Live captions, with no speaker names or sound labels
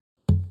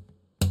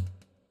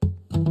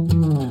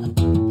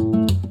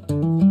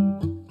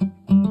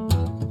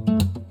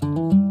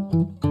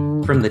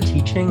From the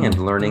Teaching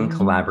and Learning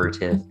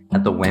Collaborative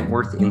at the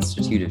Wentworth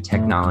Institute of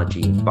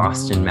Technology,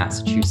 Boston,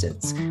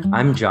 Massachusetts,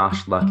 I'm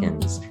Josh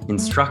Luckins,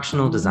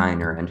 instructional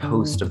designer and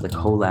host of the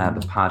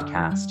CoLab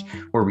podcast,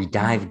 where we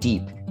dive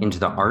deep into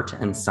the art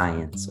and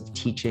science of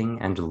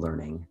teaching and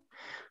learning.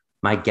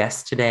 My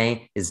guest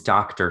today is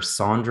Dr.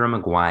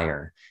 Saundra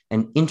McGuire,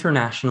 an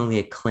internationally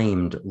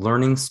acclaimed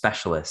learning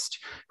specialist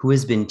who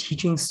has been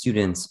teaching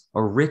students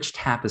a rich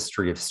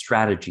tapestry of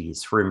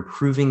strategies for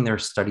improving their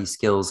study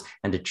skills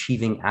and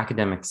achieving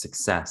academic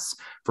success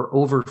for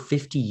over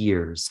 50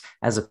 years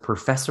as a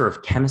professor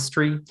of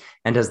chemistry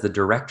and as the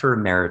director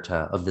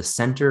emerita of the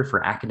Center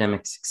for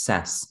Academic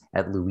Success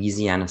at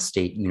Louisiana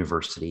State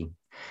University.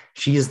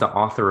 She is the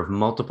author of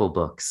multiple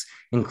books,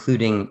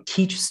 including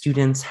Teach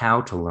Students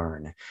How to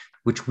Learn,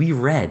 which we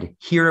read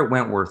here at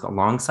Wentworth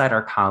alongside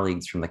our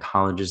colleagues from the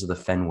colleges of the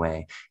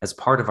Fenway as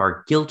part of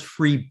our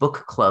guilt-free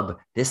book club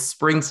this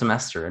spring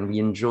semester, and we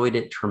enjoyed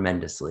it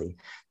tremendously.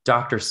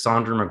 Dr.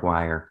 Saundra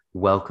McGuire,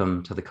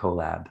 welcome to the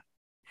CoLab.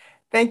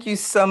 Thank you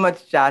so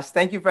much, Josh.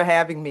 Thank you for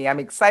having me. I'm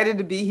excited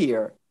to be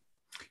here.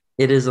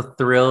 It is a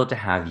thrill to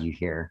have you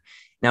here.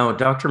 Now,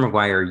 Dr.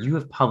 McGuire, you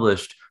have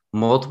published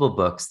multiple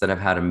books that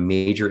have had a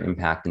major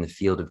impact in the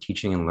field of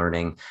teaching and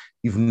learning.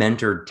 You've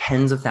mentored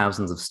tens of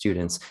thousands of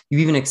students.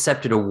 You've even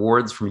accepted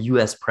awards from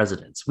US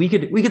presidents. We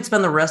could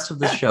spend the rest of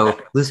the show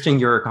listing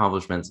your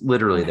accomplishments.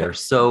 Literally, they're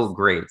so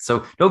great.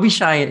 So don't be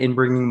shy in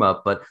bringing them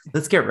up, but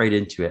let's get right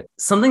into it.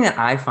 Something that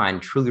I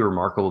find truly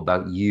remarkable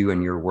about you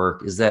and your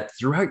work is that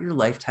throughout your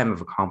lifetime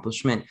of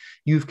accomplishment,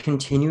 you've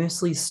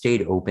continuously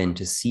stayed open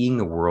to seeing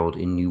the world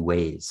in new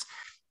ways.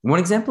 One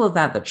example of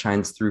that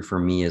shines through for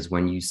me is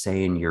when you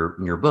say in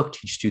your book,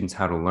 Teach Students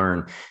How to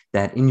Learn,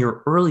 that in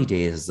your early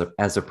days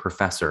as a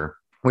professor,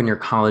 when your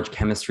college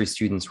chemistry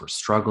students were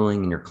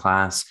struggling in your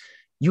class,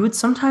 you would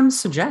sometimes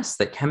suggest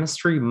that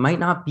chemistry might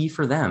not be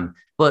for them.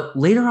 But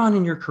later on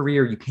in your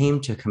career, you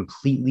came to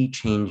completely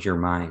change your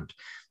mind,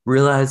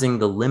 realizing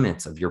the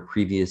limits of your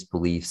previous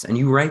beliefs. And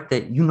you write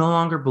that you no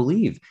longer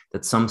believe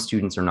that some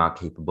students are not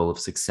capable of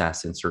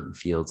success in certain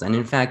fields. And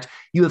in fact,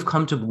 you have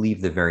come to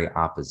believe the very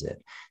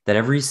opposite, that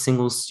every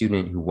single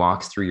student who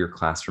walks through your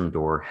classroom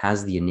door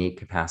has the innate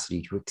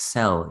capacity to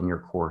excel in your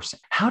course.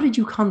 How did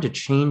you come to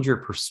change your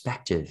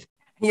perspective?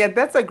 Yeah,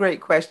 that's a great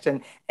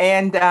question.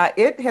 And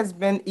it has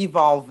been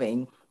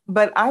evolving.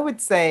 But I would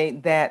say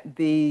that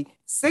the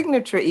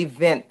signature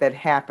event that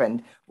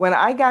happened when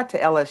I got to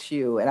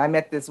LSU and I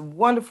met this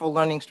wonderful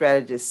learning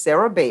strategist,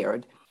 Sarah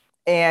Baird,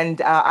 and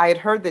I had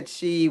heard that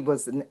she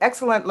was an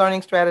excellent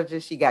learning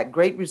strategist. She got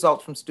great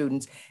results from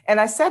students. And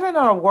I sat in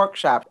on a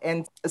workshop,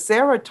 and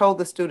Sarah told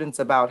the students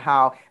about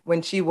how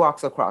when she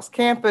walks across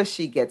campus,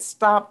 she gets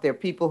stopped. There are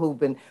people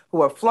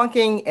who are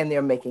flunking and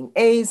they're making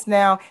A's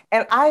now.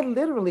 And I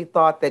literally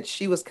thought that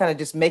she was kind of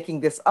just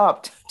making this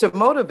up to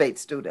motivate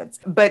students,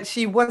 but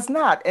she was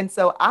not. And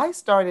so I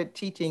started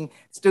teaching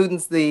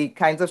students the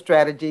kinds of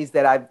strategies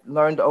that I've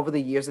learned over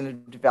the years and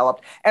have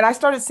developed. And I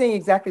started seeing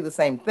exactly the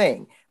same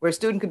thing, where a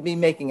student could be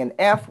making an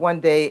F one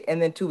day,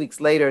 and then 2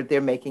 weeks later,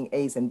 they're making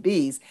A's and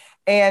B's.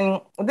 And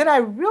then I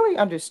really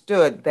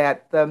understood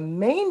that the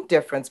main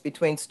difference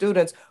between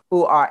students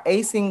who are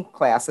acing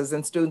classes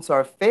and students who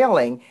are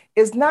failing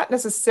is not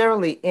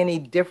necessarily any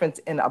difference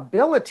in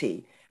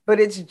ability, but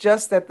it's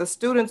just that the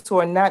students who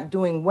are not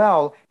doing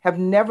well have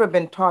never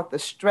been taught the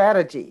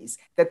strategies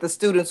that the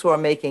students who are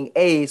making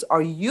A's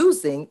are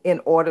using in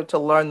order to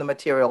learn the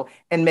material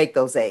and make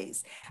those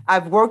A's.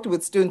 I've worked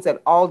with students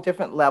at all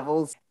different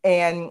levels,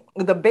 and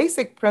the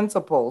basic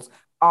principles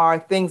are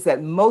things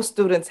that most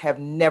students have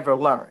never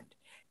learned.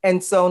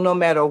 And so no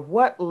matter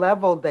what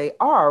level they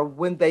are,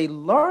 when they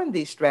learn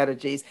these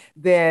strategies,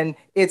 then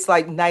it's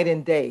like night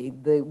and day,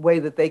 the way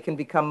that they can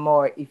become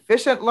more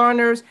efficient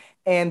learners.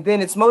 And then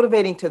it's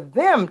motivating to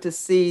them to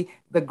see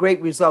the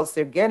great results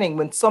they're getting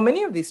when so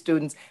many of these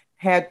students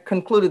had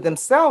concluded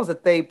themselves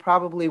that they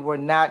probably were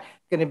not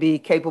going to be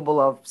capable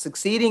of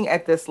succeeding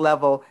at this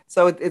level.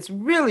 So it's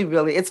really,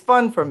 really, it's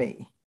fun for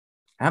me.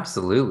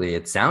 Absolutely.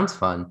 It sounds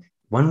fun.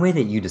 One way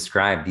that you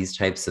describe these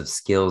types of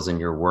skills in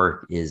your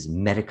work is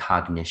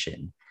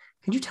metacognition.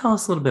 Could you tell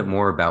us a little bit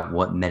more about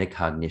what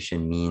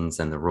metacognition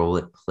means and the role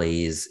it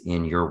plays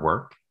in your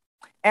work?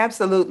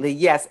 Absolutely,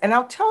 yes. And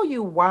I'll tell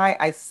you why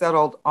I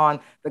settled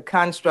on the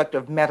construct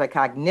of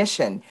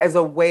metacognition as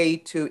a way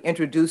to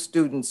introduce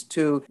students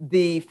to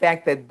the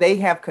fact that they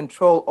have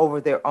control over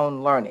their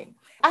own learning.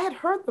 I had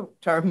heard the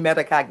term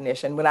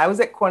metacognition when I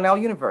was at Cornell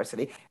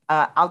University.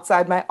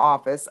 Outside my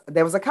office,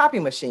 there was a copy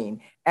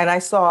machine, and I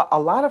saw a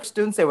lot of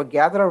students, they were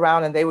gathered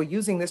around and they were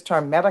using this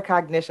term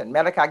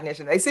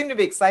metacognition. They seemed to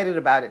be excited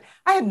about it.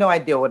 I had no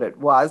idea what it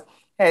was.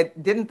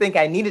 Didn't think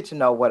I needed to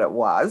know what it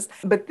was.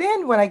 But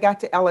then when I got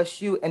to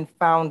LSU and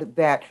found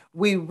that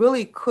we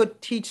really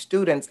could teach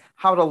students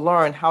how to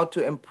learn, how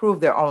to improve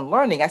their own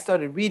learning, I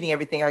started reading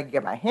everything I could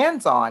get my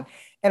hands on.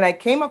 And I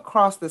came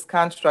across this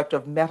construct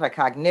of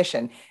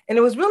metacognition. And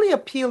it was really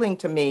appealing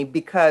to me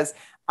because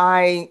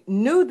I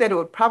knew that it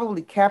would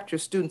probably capture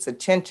students'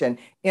 attention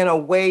in a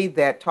way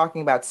that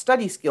talking about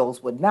study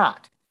skills would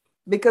not.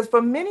 Because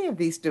for many of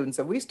these students,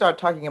 if we start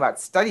talking about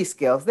study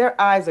skills, their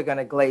eyes are going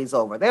to glaze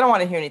over. They don't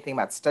want to hear anything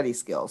about study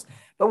skills.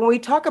 But when we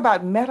talk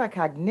about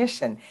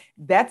metacognition,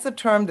 that's a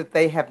term that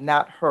they have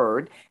not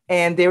heard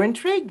and they're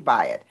intrigued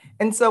by it.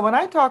 And so when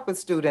I talk with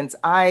students,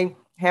 I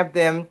have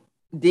them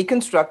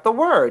deconstruct the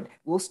word.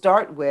 We'll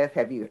start with,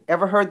 have you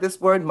ever heard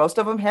this word? Most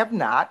of them have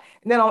not.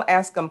 And then I'll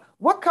ask them,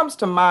 what comes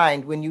to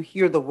mind when you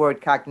hear the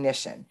word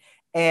cognition?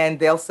 And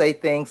they'll say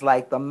things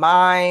like the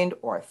mind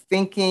or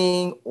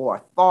thinking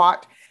or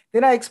thought.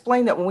 Then I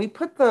explain that when we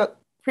put the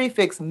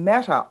prefix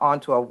meta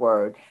onto a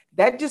word,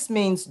 that just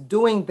means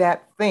doing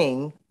that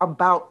thing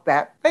about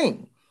that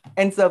thing.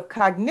 And so if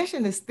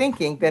cognition is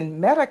thinking,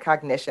 then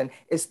metacognition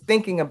is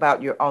thinking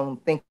about your own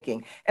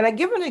thinking. And I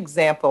give an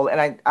example,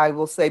 and I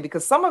will say,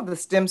 because some of the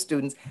STEM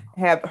students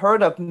have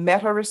heard of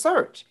meta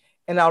research,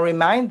 and I'll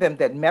remind them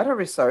that meta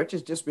research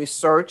is just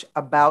research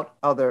about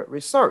other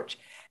research.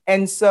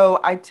 And so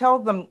I tell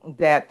them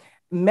that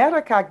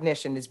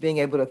metacognition is being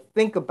able to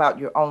think about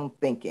your own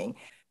thinking.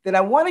 Then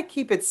I want to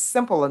keep it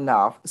simple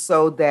enough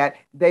so that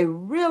they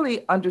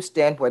really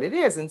understand what it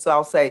is. And so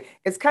I'll say,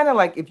 it's kind of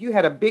like if you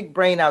had a big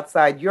brain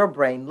outside your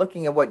brain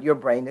looking at what your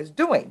brain is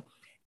doing.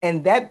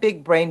 And that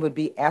big brain would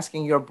be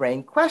asking your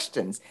brain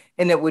questions.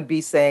 And it would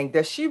be saying,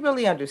 does she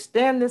really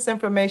understand this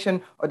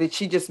information, or did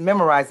she just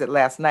memorize it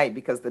last night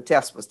because the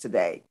test was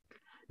today?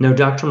 Now,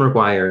 Dr.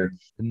 McGuire,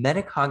 the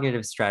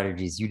metacognitive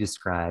strategies you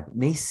describe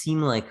may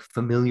seem like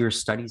familiar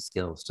study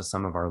skills to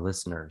some of our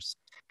listeners,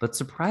 but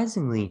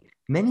surprisingly,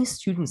 many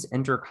students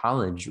enter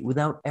college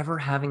without ever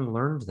having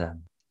learned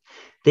them.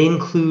 They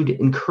include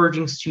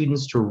encouraging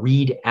students to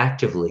read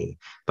actively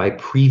by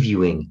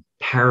previewing,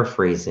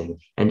 paraphrasing,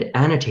 and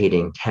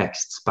annotating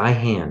texts by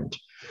hand,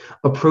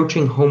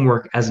 approaching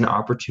homework as an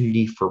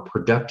opportunity for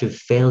productive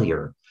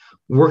failure,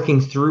 working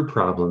through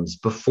problems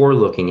before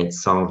looking at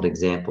solved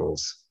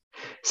examples,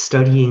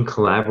 studying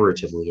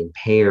collaboratively in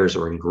pairs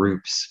or in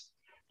groups,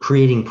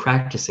 creating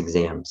practice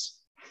exams,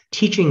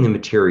 teaching the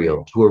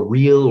material to a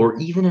real or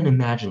even an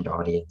imagined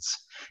audience,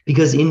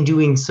 because in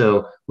doing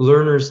so,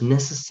 learners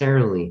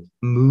necessarily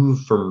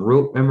move from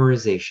rote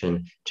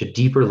memorization to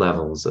deeper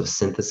levels of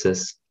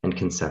synthesis and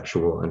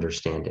conceptual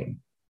understanding.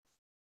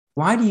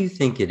 Why do you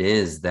think it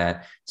is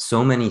that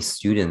so many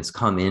students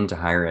come into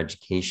higher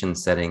education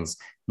settings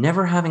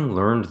never having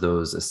learned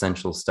those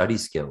essential study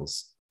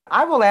skills?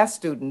 I will ask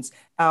students,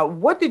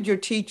 what did your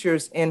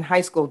teachers in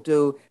high school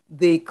do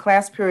the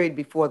class period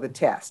before the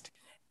test?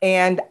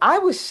 And I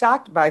was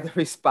shocked by the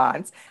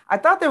response. I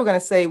thought they were going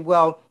to say,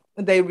 well,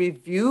 they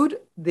reviewed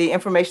the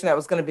information that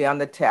was going to be on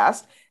the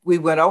test. We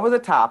went over the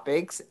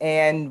topics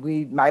and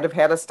we might have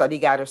had a study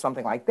guide or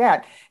something like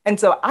that. And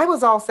so I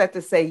was all set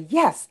to say,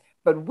 yes,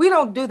 but we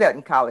don't do that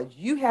in college.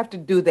 You have to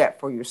do that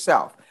for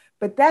yourself.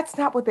 But that's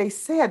not what they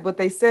said. What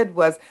they said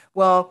was,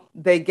 well,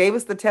 they gave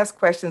us the test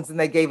questions and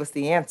they gave us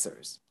the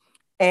answers.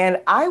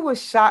 And I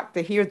was shocked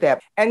to hear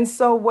that. And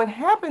so what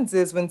happens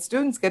is when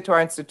students get to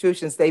our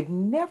institutions, they've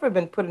never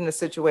been put in a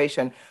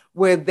situation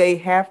where they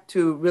have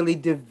to really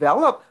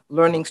develop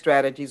learning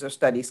strategies or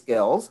study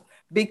skills,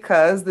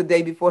 because the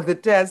day before the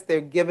test, they're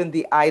given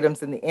the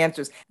items and the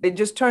answers. It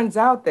just turns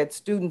out that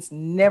students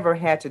never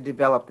had to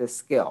develop this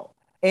skill.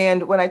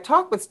 And when I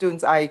talk with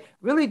students, I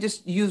really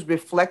just use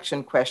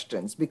reflection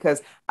questions,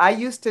 because I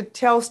used to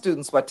tell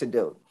students what to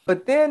do.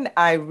 But then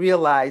I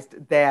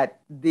realized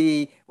that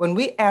when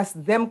we ask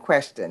them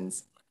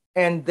questions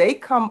and they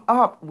come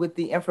up with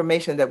the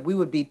information that we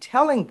would be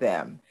telling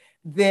them,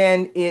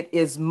 then it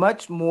is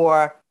much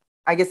more,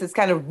 I guess it's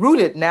kind of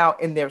rooted now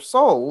in their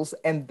souls,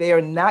 and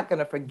they're not going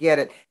to forget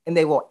it. And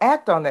they will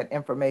act on that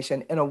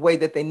information in a way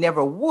that they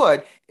never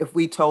would if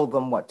we told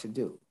them what to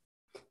do.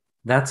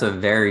 That's a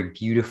very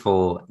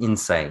beautiful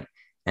insight.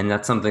 And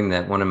that's something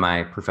that one of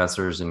my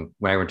professors, and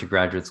when I went to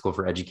graduate school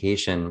for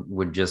education,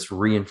 would just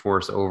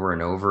reinforce over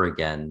and over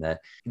again, that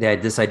they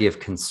had this idea of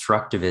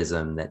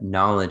constructivism, that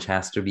knowledge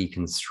has to be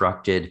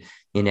constructed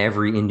in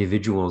every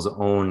individual's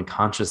own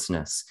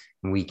consciousness.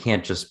 And we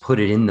can't just put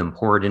it in them,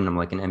 pour it in them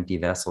like an empty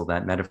vessel.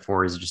 That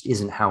metaphor just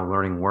isn't how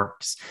learning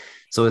works.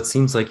 So it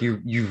seems like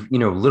you've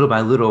little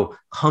by little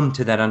come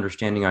to that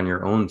understanding on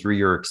your own through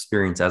your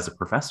experience as a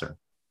professor.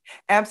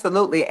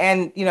 Absolutely.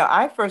 And,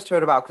 I first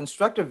heard about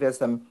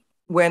constructivism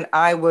when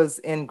I was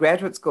in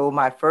graduate school,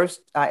 my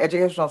first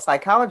educational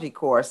psychology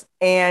course.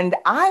 And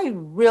I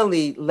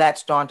really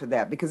latched onto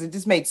that because it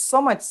just made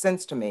so much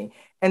sense to me.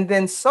 And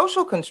then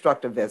social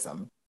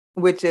constructivism,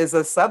 which is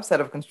a subset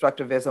of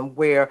constructivism,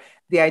 where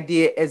the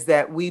idea is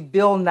that we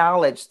build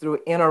knowledge through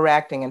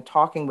interacting and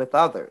talking with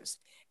others.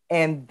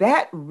 And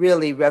that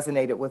really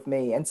resonated with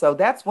me. And so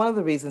that's one of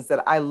the reasons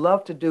that I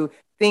love to do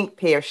think,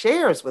 pair,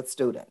 shares with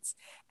students.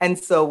 And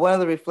so one of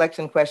the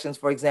reflection questions,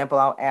 for example,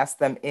 I'll ask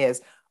them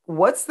is,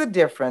 what's the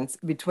difference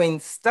between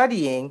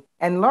studying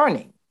and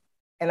learning?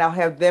 And I'll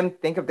have them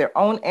think of their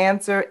own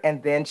answer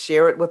and then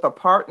share it with a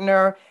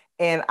partner.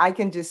 And I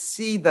can just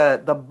see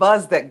the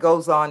buzz that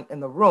goes on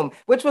in the room,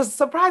 which was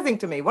surprising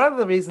to me. One of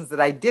the reasons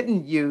that I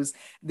didn't use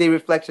the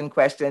reflection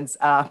questions,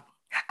 I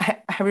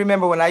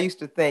remember when I used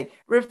to think,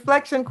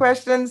 reflection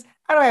questions,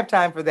 I don't have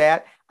time for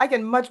that. I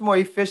can much more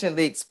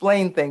efficiently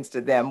explain things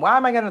to them. Why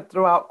am I going to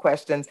throw out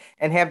questions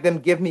and have them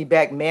give me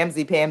back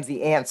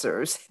mamsy-pamsy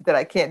answers that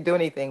I can't do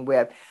anything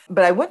with?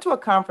 But I went to a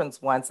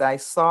conference once. I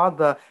saw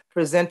the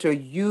presenter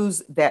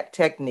use that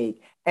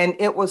technique, and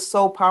it was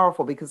so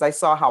powerful because I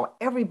saw how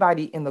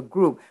everybody in the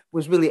group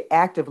was really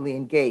actively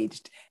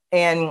engaged.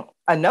 And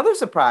another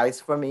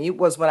surprise for me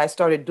was when I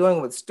started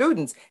doing with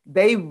students,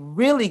 they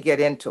really get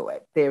into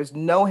it. There's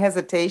no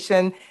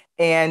hesitation,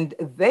 and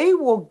they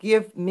will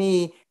give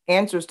me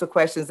answers to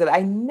questions that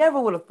I never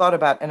would have thought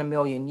about in a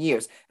million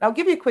years. And I'll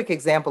give you a quick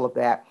example of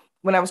that.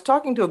 When I was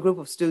talking to a group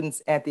of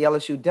students at the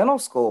LSU Dental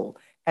School,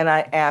 and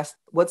I asked,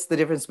 what's the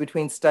difference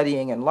between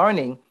studying and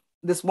learning?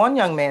 This one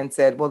young man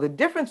said, well, the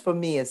difference for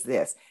me is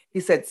this. He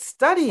said,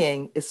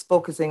 studying is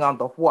focusing on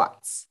the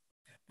what's,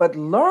 but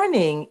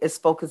learning is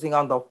focusing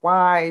on the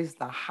whys,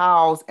 the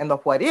hows, and the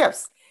what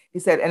ifs. He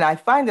said, and I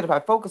find that if I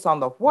focus on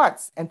the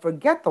what's and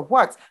forget the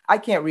what's, I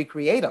can't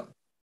recreate them.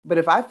 But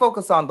if I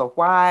focus on the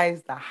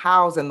whys, the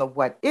hows, and the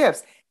what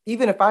ifs,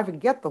 even if I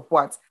forget the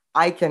what's,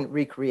 I can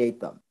recreate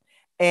them.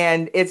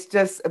 And it's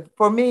just,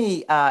 for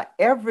me,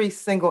 every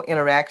single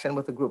interaction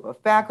with a group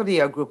of faculty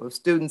or a group of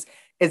students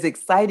is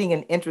exciting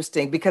and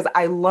interesting because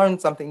I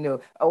learned something new.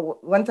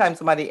 One time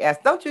somebody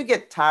asked, don't you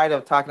get tired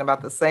of talking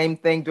about the same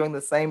thing during the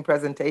same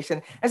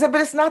presentation? I said,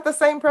 but it's not the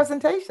same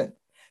presentation.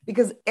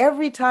 Because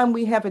every time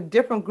we have a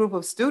different group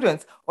of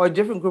students or a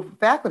different group of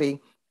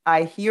faculty,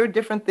 I hear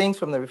different things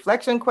from the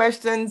reflection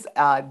questions.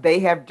 They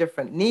have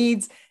different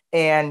needs,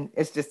 and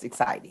it's just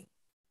exciting.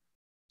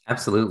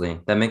 Absolutely.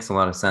 That makes a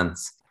lot of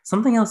sense.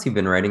 Something else you've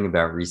been writing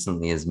about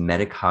recently is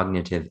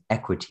metacognitive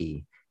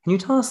equity. Can you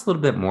tell us a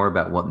little bit more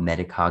about what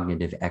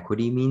metacognitive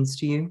equity means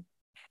to you?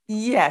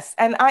 Yes,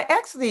 and I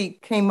actually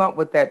came up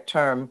with that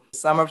term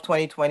summer of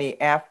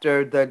 2020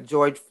 after the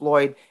George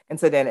Floyd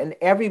incident, and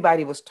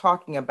everybody was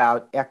talking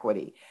about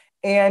equity.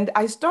 And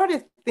I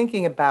started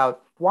thinking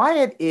about why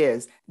it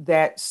is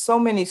that so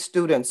many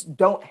students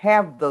don't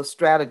have those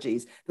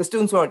strategies. The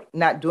students who are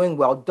not doing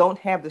well don't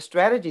have the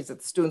strategies that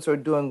the students who are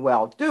doing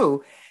well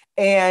do.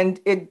 And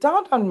it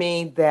dawned on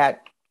me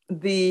that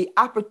the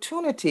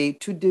opportunity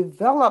to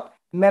develop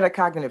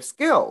metacognitive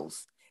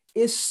skills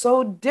is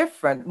so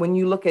different when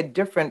you look at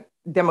different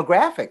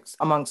demographics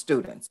among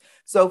students.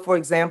 So, for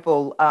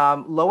example,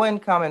 low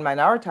income and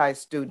minoritized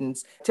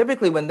students,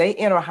 typically when they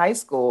enter high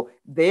school,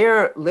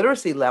 their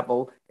literacy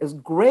level is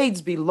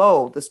grades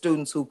below the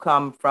students who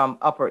come from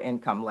upper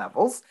income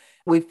levels.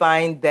 We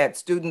find that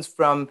students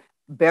from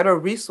better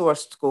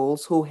resource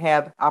schools who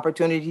have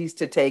opportunities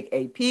to take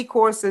AP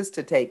courses,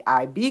 to take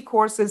IB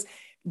courses,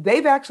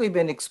 they've actually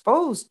been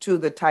exposed to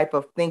the type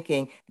of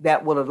thinking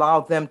that will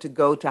allow them to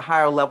go to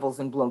higher levels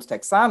in Bloom's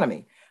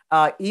taxonomy.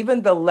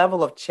 Even the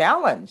level of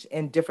challenge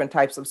in different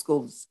types of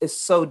schools is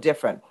so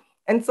different.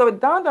 And so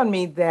it dawned on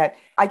me that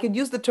I could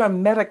use the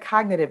term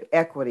metacognitive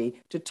equity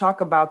to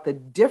talk about the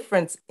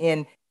difference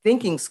in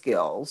thinking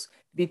skills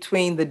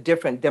between the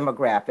different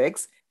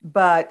demographics,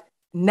 but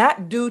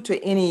not due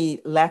to any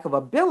lack of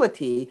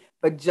ability,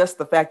 but just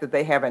the fact that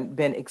they haven't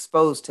been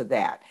exposed to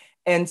that.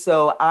 And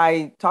so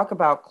I talk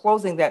about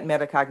closing that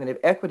metacognitive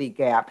equity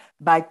gap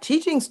by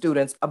teaching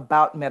students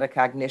about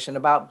metacognition,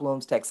 about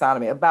Bloom's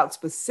taxonomy, about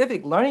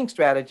specific learning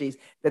strategies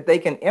that they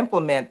can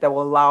implement that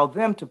will allow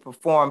them to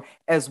perform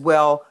as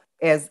well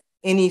as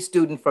any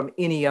student from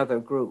any other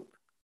group.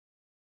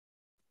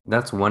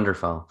 That's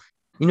wonderful.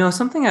 You know,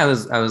 something I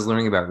was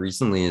learning about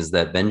recently is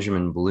that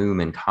Benjamin Bloom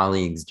and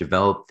colleagues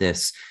developed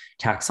this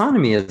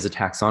taxonomy as a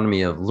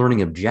taxonomy of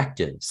learning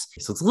objectives.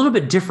 So it's a little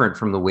bit different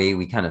from the way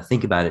we kind of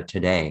think about it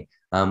today.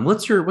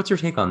 What's your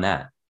take on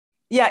that?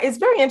 Yeah, it's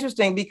very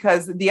interesting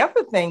because the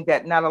other thing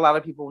that not a lot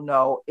of people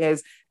know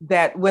is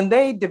that when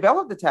they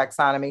developed the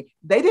taxonomy,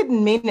 they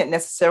didn't mean it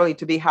necessarily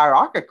to be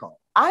hierarchical.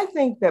 I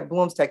think that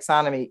Bloom's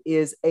taxonomy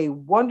is a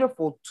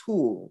wonderful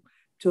tool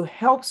to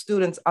help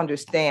students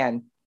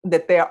understand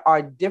that there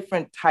are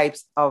different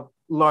types of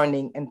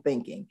learning and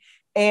thinking.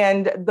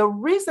 And the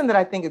reason that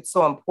I think it's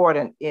so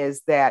important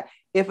is that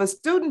if a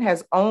student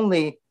has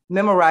only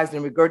memorized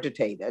and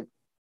regurgitated,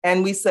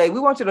 and we say,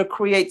 we want you to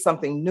create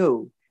something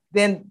new,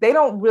 then they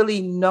don't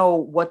really know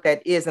what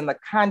that is in the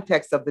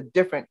context of the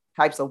different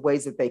types of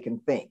ways that they can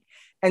think.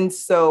 And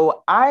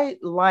so I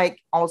like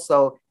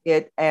also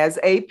it as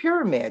a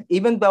pyramid,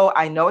 even though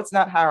I know it's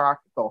not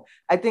hierarchical.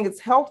 I think it's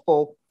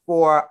helpful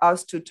for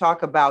us to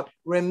talk about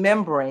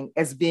remembering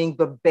as being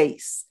the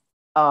base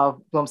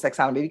of Bloom's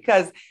taxonomy,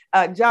 because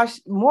Josh,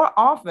 more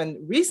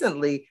often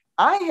recently,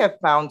 I have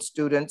found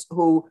students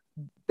who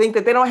think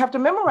that they don't have to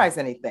memorize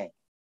anything.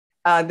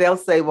 They'll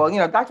say, well,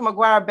 Dr.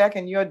 McGuire, back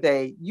in your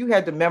day, you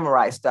had to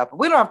memorize stuff.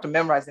 We don't have to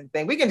memorize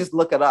anything. We can just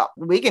look it up.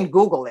 We can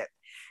Google it.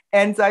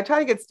 And so I try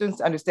to get students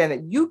to understand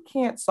that you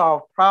can't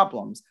solve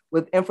problems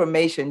with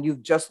information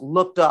you've just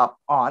looked up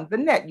on the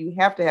net. You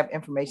have to have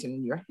information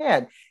in your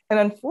head. And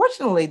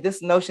unfortunately,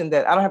 this notion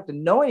that I don't have to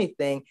know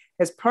anything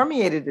has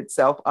permeated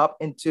itself up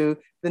into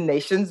the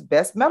nation's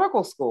best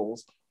medical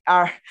schools.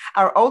 Our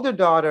older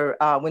daughter,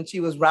 when she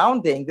was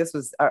rounding, this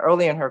was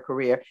early in her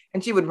career,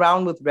 and she would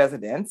round with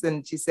residents.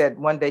 And she said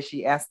one day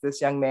she asked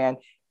this young man,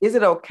 is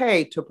it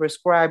okay to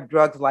prescribe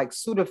drugs like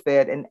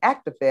Sudafed and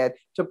Actifed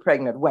to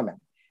pregnant women?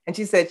 And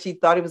she said she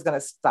thought he was going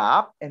to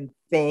stop and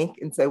think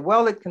and say,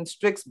 well, it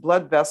constricts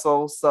blood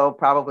vessels, so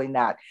probably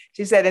not.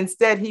 She said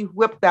instead he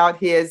whipped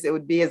out it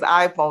would be his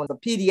iPhone, the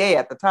PDA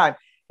at the time.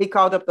 He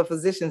called up the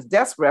physician's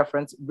desk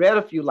reference, read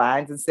a few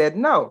lines and said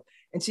no.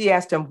 And she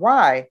asked him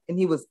why, and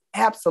he was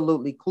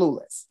absolutely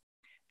clueless.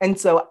 And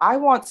so I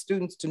want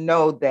students to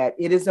know that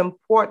it is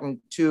important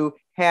to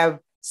have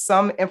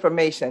some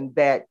information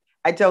that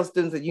I tell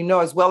students that you know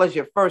as well as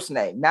your first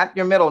name, not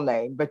your middle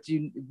name, but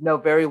you know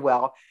very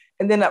well.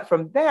 And then up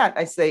from that,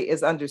 I say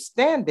is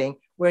understanding,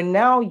 where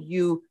now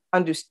you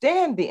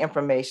understand the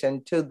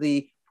information to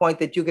the point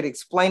that you could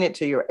explain it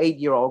to your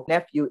 8-year-old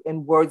nephew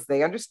in words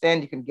they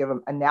understand. You can give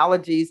them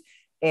analogies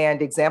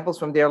and examples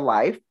from their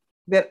life.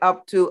 Then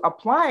up to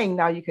applying,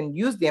 now you can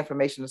use the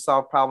information to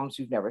solve problems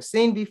you've never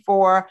seen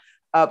before,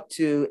 up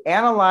to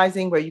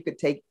analyzing, where you could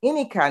take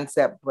any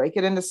concept, break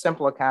it into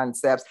simpler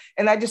concepts.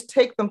 And I just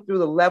take them through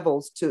the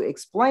levels to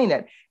explain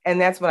it. And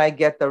that's when I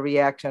get the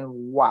reaction,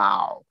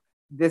 wow,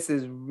 this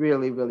is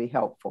really, really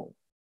helpful.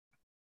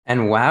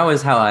 And wow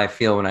is how I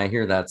feel when I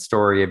hear that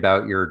story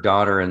about your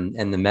daughter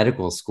and the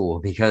medical school,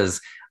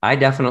 because I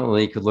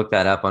definitely could look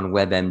that up on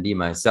WebMD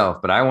myself,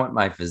 but I want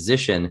my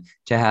physician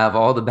to have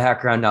all the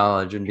background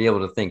knowledge and be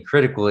able to think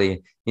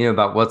critically,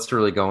 about what's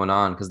really going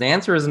on, because the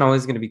answer isn't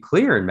always going to be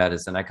clear in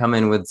medicine. I come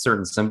in with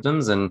certain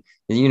symptoms and,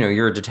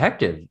 you're a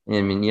detective.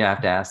 I mean, you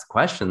have to ask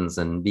questions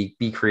and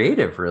be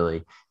creative,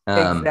 really.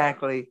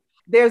 Exactly.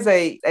 There's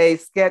a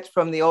sketch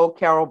from the old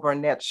Carol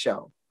Burnett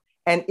show,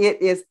 and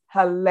it is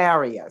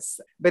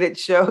hilarious, but it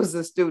shows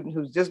a student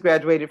who's just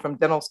graduated from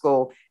dental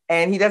school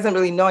and he doesn't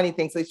really know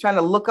anything. So he's trying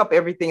to look up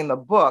everything in the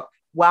book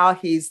while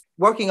he's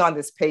working on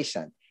this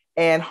patient.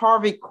 And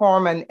Harvey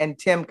Korman and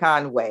Tim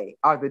Conway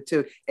are the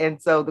two.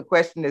 And so the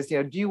question is,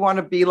 do you want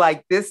to be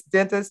like this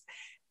dentist?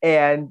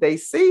 And they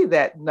see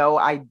that, no,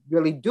 I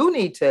really do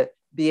need to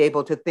be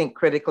able to think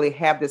critically,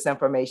 have this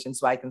information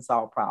so I can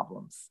solve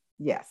problems.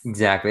 Yes.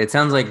 Exactly. It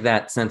sounds like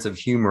that sense of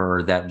humor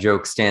or that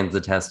joke stands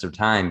the test of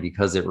time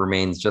because it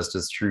remains just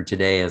as true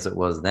today as it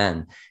was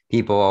then.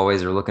 People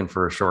always are looking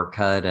for a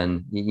shortcut,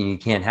 and you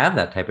can't have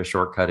that type of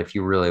shortcut if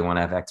you really want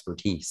to have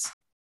expertise.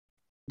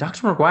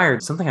 Dr.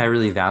 McGuire, something I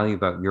really value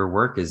about your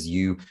work is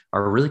you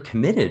are really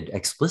committed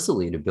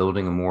explicitly to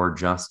building a more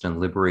just and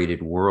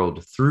liberated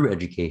world through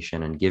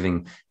education and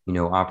giving,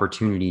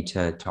 opportunity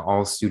to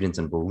all students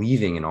and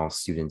believing in all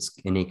students'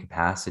 innate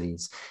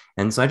capacities.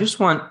 And so I just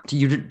want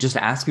to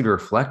ask you to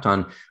reflect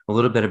on a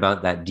little bit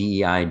about that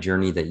DEI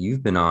journey that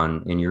you've been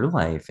on in your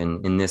life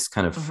and in this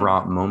kind of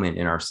fraught moment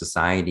in our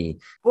society.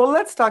 Well,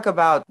 let's talk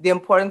about the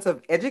importance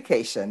of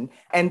education.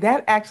 And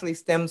that actually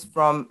stems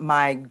from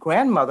my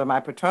grandmother, my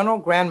paternal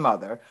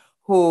grandmother,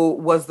 who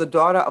was the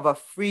daughter of a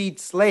freed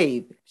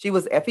slave. She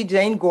was Effie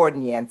Jane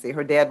Gordon Yancey.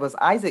 Her dad was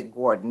Isaac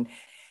Gordon.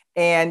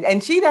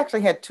 And she'd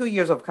actually had 2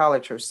 years of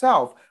college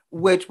herself,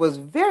 which was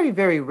very,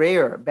 very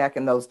rare back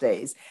in those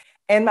days.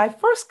 And my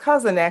first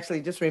cousin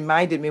actually just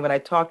reminded me when I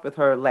talked with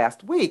her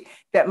last week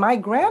that my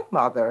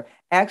grandmother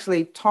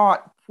actually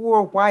taught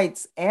poor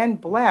whites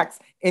and Blacks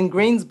in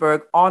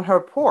Greensburg on her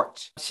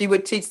porch. She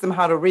would teach them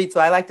how to read. So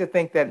I like to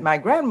think that my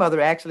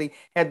grandmother actually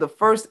had the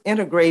first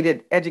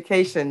integrated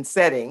education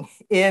setting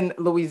in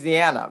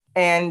Louisiana.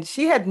 And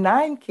she had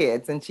 9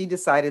 kids, and she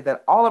decided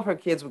that all of her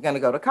kids were going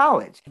to go to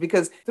college.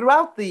 Because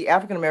throughout the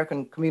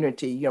African-American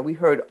community, we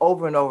heard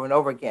over and over and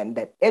over again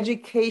that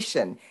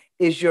education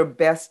is your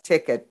best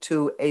ticket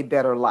to a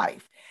better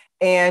life.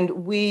 And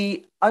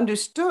we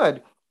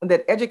understood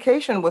that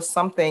education was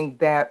something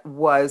that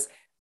was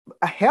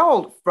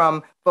held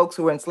from folks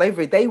who were in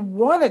slavery. They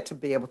wanted to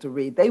be able to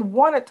read, they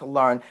wanted to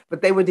learn,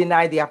 but they were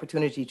denied the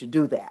opportunity to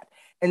do that.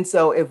 And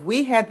so if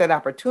we had that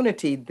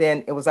opportunity,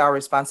 then it was our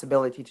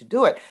responsibility to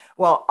do it.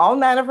 Well, all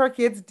 9 of her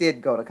kids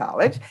did go to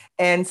college,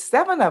 and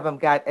 7 of them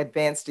got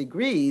advanced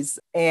degrees.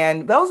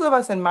 And those of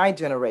us in my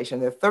generation,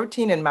 there are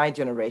 13 in my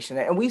generation,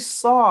 and we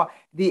saw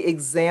the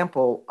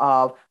example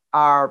of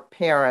our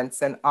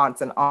parents and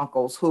aunts and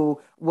uncles who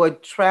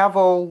would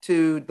travel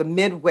to the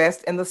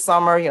Midwest in the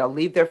summer,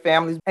 leave their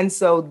families. And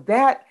so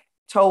that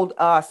told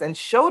us and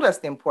showed us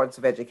the importance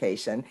of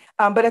education.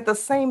 But at the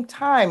same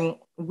time,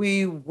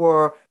 we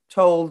were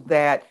told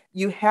that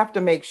you have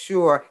to make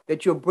sure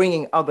that you're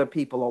bringing other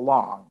people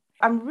along.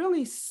 I'm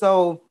really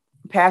so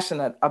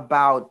passionate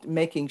about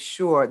making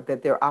sure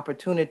that there are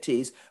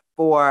opportunities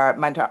for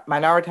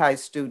minoritized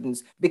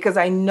students, because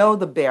I know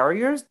the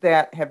barriers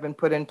that have been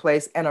put in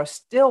place and are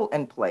still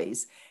in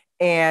place.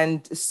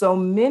 And so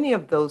many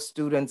of those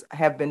students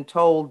have been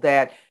told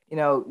that,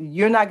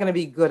 you're not going to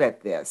be good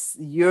at this.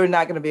 You're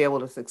not going to be able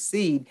to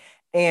succeed.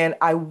 And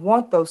I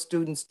want those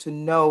students to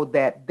know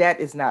that that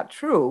is not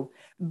true,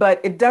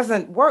 but it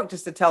doesn't work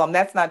just to tell them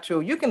that's not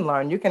true. You can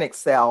learn, you can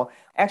excel.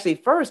 Actually,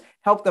 first,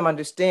 help them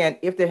understand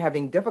if they're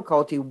having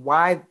difficulty,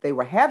 why they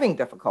were having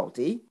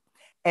difficulty,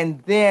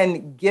 and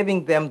then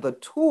giving them the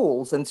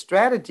tools and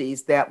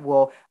strategies that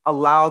will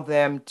allow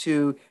them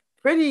to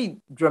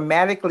pretty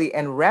dramatically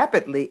and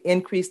rapidly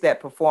increase that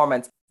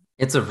performance.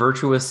 It's a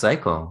virtuous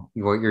cycle,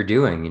 what you're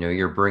doing.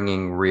 You're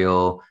bringing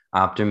real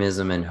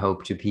optimism and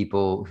hope to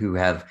people who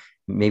have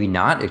maybe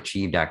not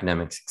achieved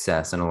academic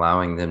success and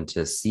allowing them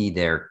to see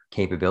their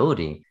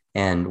capability.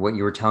 And what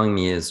you were telling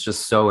me is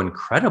just so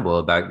incredible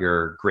about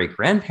your great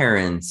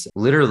grandparents,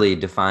 literally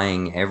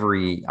defying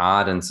every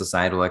odd and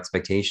societal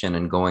expectation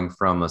and going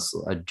from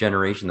a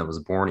generation that was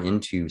born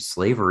into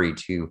slavery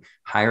to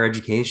higher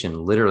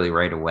education, literally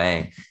right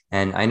away.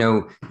 And I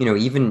know,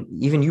 even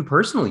you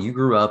personally, you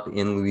grew up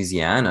in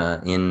Louisiana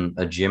in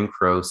a Jim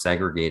Crow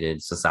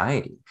segregated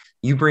society.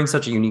 You bring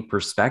such a unique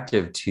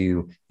perspective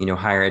to,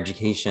 higher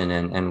education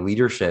and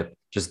leadership,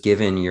 just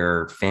given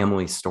your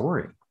family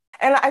story.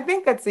 And I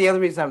think that's the other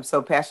reason I'm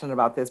so passionate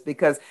about this,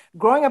 because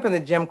growing up in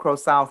the Jim Crow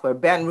South, where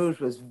Baton Rouge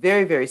was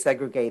very, very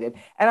segregated,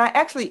 and I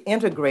actually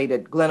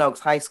integrated Glen Oaks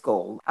High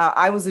School.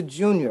 I was a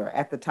junior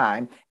at the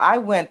time. I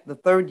went the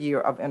third year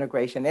of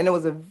integration, and it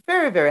was a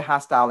very, very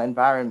hostile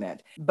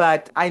environment.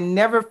 But I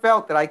never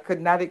felt that I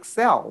could not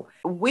excel.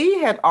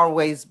 We had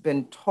always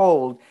been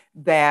told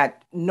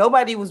that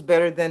nobody was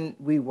better than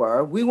we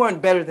were. We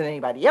weren't better than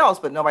anybody else,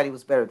 but nobody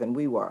was better than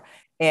we were.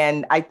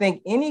 And I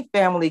think any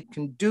family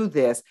can do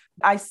this.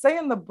 I say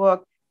in the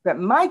book that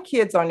my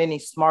kids aren't any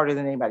smarter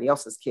than anybody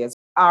else's kids.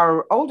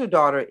 Our older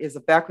daughter is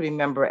a faculty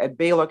member at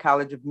Baylor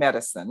College of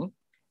Medicine.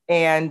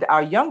 And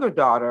our younger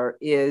daughter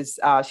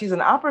she's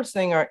an opera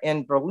singer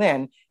in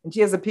Berlin, and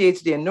she has a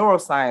PhD in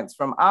neuroscience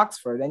from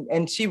Oxford,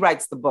 and she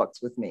writes the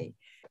books with me.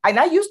 And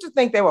I used to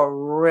think they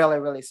were really,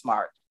 really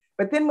smart.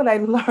 But then when I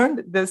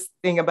learned this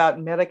thing about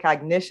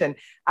metacognition,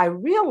 I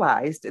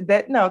realized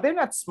that no, they're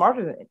not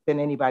smarter than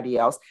anybody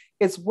else.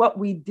 It's what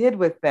we did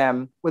with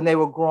them when they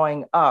were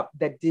growing up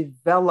that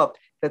developed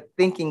the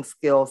thinking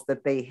skills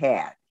that they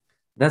had.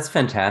 That's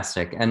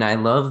fantastic. And I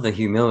love the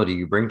humility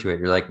you bring to it.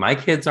 You're like, my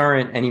kids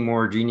aren't any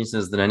more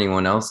geniuses than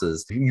anyone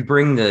else's. You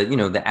bring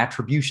the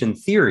attribution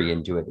theory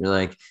into it. You're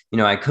like,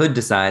 I could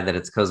decide that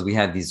it's because we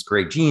had these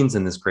great genes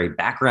and this great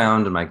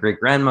background and my great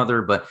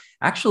grandmother, but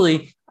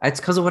actually it's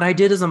because of what I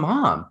did as a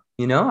mom.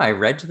 I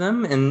read to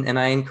them and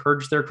I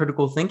encouraged their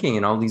critical thinking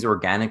in all these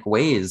organic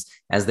ways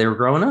as they were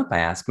growing up by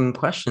asking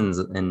questions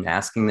and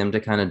asking them to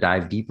kind of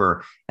dive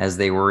deeper as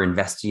they were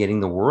investigating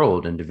the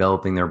world and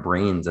developing their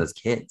brains as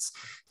kids.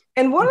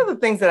 And one of the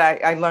things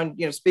that I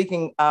learned,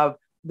 speaking of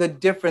the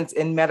difference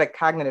in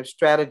metacognitive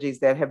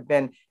strategies that have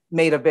been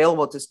made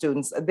available to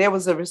students, there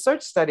was a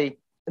research study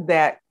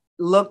that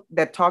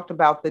talked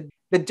about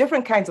the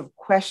different kinds of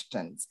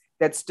questions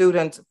that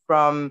students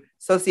from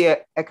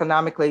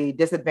socioeconomically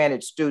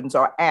disadvantaged students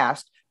are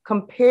asked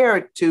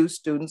compared to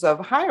students of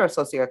higher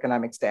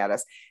socioeconomic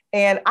status.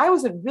 And I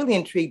was really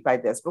intrigued by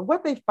this, but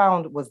what they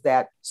found was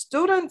that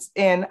students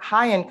in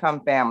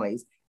high-income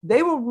families,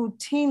 they were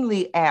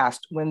routinely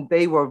asked when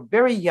they were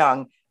very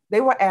young,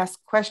 they were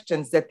asked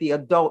questions that the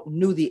adult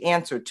knew the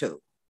answer to.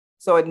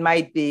 So it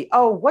might be,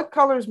 oh, what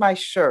color is my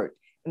shirt?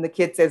 And the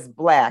kid says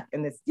black,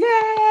 and it's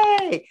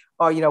yay.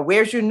 Or,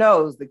 where's your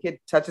nose? The kid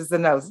touches the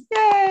nose,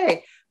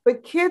 yay.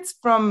 But kids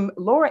from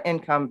lower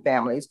income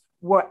families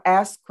were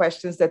asked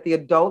questions that the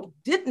adult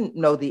didn't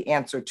know the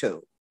answer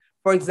to.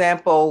 For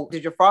example,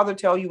 did your father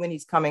tell you when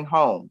he's coming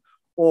home?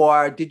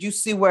 Or did you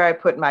see where I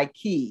put my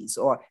keys?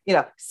 Or,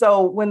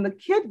 so when the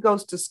kid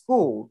goes to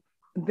school,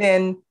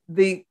 then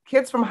the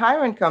kids from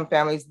higher income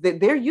families,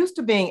 they're used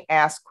to being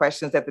asked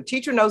questions that the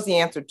teacher knows the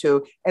answer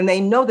to, and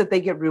they know that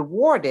they get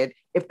rewarded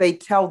if they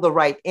tell the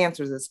right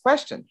answer to this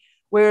question.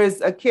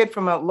 Whereas a kid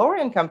from a lower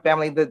income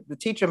family, the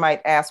teacher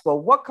might ask, well,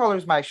 what color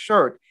is my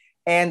shirt?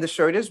 And the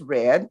shirt is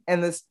red.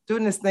 And the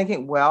student is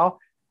thinking, well,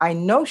 I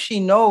know she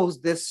knows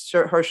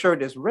her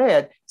shirt is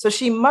red, so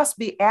she must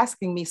be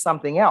asking me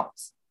something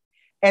else.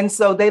 And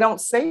so they don't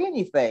say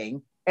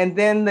anything. And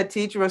then the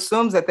teacher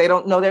assumes that they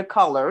don't know their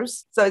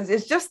colors. So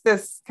it's just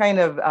this kind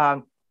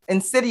of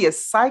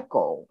insidious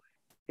cycle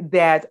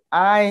that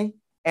I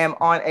am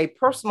on a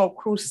personal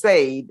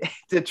crusade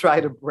to try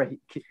to break.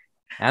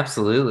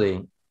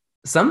 Absolutely.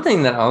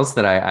 Something else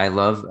that I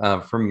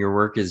love from your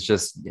work is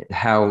just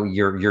how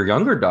your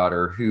younger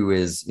daughter, who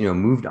is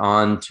moved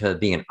on to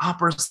being an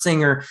opera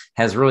singer,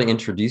 has really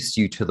introduced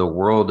you to the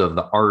world of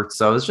the arts.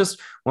 So I was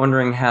just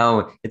wondering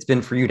how it's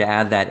been for you to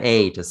add that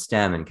A to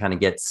STEM and kind of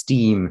get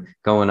STEAM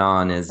going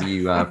on as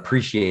you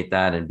appreciate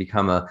that and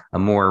become a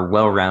more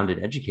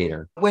well-rounded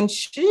educator. When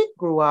she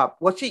grew up,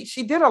 well,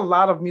 she did a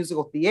lot of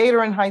musical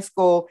theater in high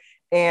school.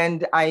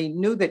 And I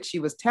knew that she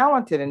was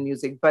talented in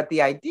music, but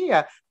the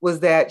idea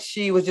was that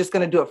she was just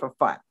going to do it for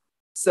fun.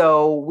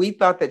 So we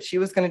thought that she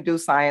was going to do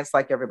science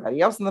like everybody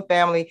else in the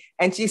family.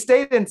 And she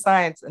stayed in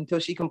science until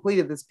she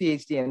completed this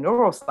PhD in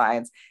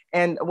neuroscience.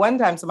 And one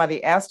time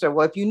somebody asked her,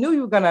 well, if you knew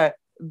you were going to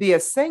be a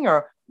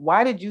singer,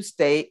 why did you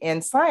stay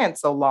in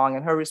science so long?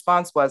 And her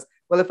response was,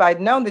 well, if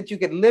I'd known that you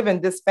could live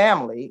in this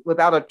family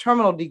without a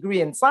terminal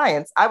degree in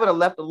science, I would have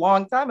left a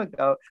long time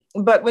ago.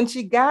 But when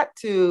she got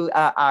to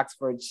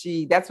Oxford,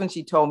 that's when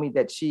she told me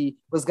that she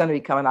was going to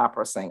become an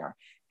opera singer.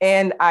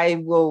 And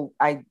I will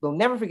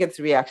never forget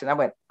this reaction. I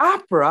went,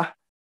 opera?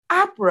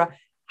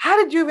 how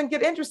did you even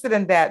get interested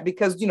in that?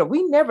 Because,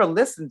 we never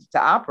listened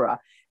to opera.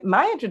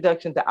 My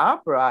introduction to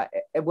opera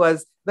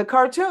was the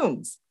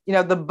cartoons,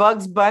 the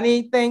Bugs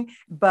Bunny thing.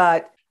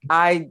 But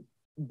I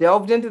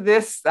delved into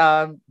this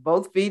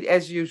both feet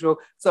as usual.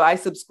 So I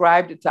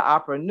subscribed to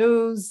Opera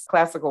News,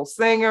 Classical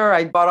Singer.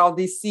 I bought all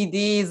these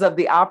CDs of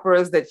the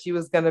operas that she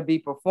was going to be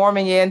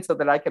performing in so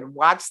that I could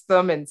watch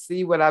them and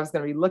see what I was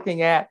going to be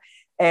looking at.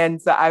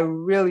 And so I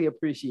really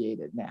appreciate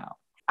it now.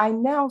 I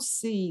now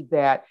see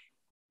that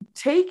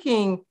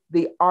taking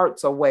the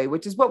arts away,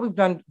 which is what we've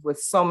done with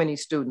so many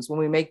students when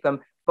we make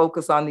them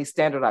focus on these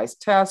standardized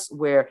tests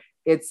where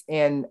it's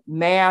in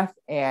math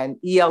and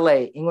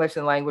ELA, English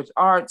and Language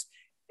Arts.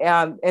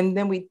 And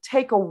then we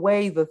take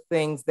away the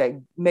things that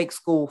make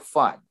school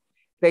fun.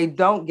 They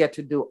don't get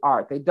to do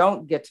art. They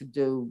don't get to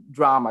do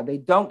drama. They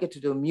don't get to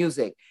do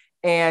music.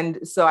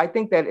 And so I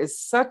think that is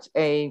such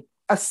a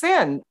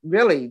sin,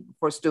 really,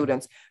 for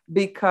students,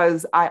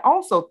 because I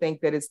also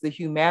think that it's the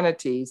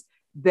humanities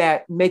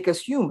that make us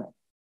human.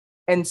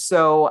 And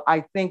so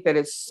I think that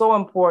it's so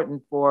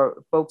important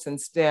for folks in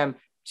STEM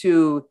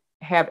to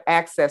have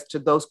access to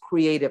those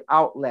creative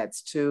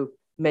outlets to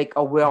make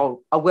a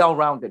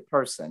well-rounded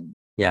person.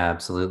 Yeah,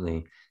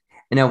 absolutely.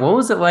 And now, what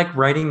was it like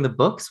writing the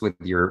books with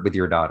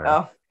your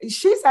daughter?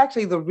 She's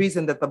actually the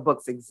reason that the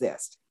books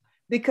exist.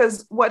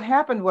 Because what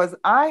happened was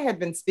I had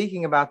been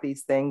speaking about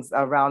these things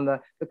around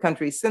the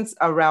country since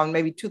around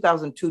maybe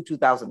 2002,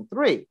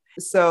 2003.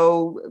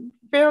 So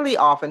fairly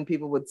often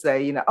people would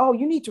say, oh,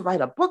 you need to write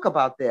a book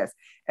about this.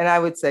 And I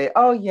would say,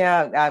 oh,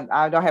 yeah,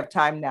 I don't have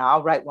time now.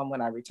 I'll write one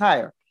when I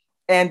retire.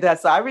 And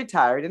so I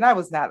retired and I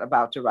was not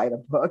about to write a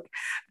book,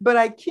 but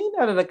I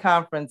keynoted a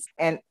conference.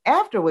 And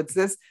afterwards,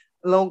 this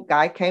little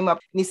guy came up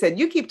and he said,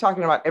 you keep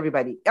talking about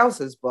everybody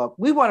else's book.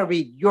 We want to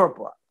read your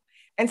book.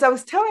 And so I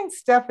was telling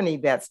Stephanie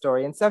that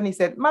story. And Stephanie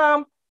said,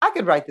 Mom, I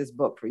could write this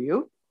book for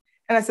you.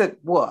 And I said,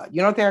 what?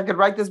 You don't think I could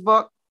write this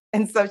book?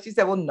 And so she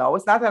said, well, no,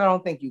 it's not that I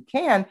don't think you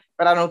can,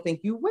 but I don't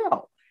think you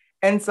will.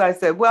 And so I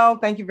said, well,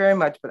 thank you very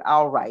much, but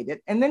I'll write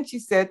it. And then she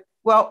said,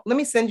 well, let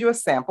me send you a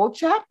sample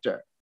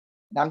chapter.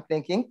 And I'm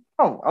thinking,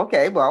 oh,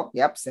 okay, well,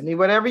 yep, send me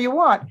whatever you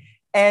want.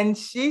 And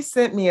she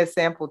sent me a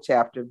sample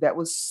chapter that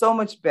was so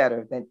much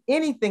better than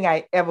anything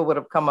I ever would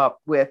have come up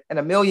with in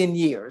a million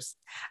years.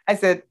 I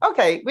said,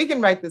 okay, we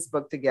can write this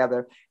book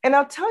together. And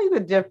I'll tell you the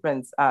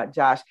difference,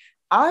 Josh.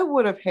 I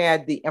would have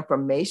had the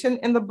information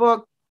in the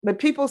book, but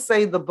people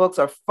say the books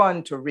are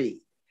fun to read.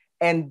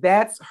 And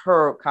that's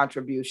her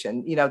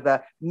contribution,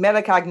 the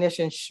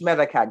metacognition,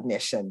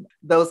 schmetacognition,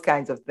 those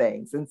kinds of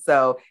things. And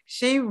so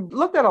she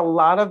looked at a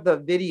lot of the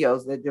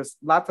videos, there's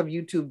lots of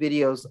YouTube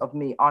videos of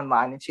me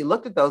online. And she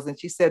looked at those and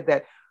she said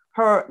that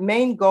her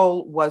main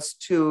goal was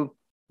to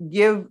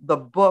give the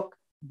book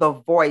the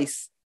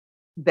voice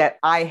that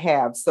I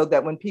have so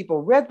that when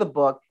people read the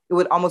book, it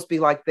would almost be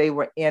like they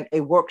were in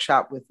a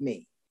workshop with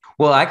me.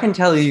 Well, I can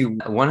tell you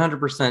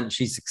 100%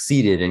 she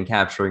succeeded in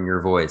capturing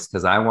your voice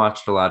because I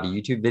watched a lot of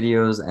YouTube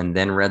videos and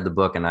then read the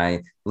book. And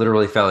I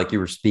literally felt like you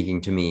were speaking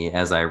to me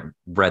as I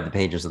read the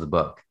pages of the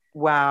book.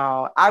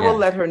 Wow. I will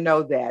let her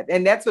know that.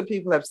 And that's what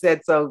people have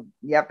said. So,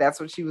 yep, that's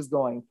what she was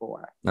going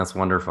for. That's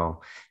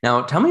wonderful.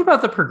 Now, tell me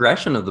about the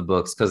progression of the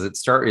books because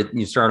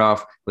you start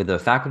off with a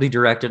faculty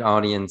directed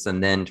audience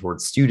and then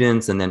towards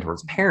students and then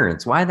towards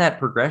parents. Why that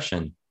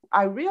progression?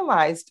 I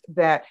realized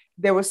that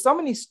there were so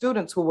many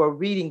students who were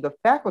reading the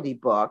faculty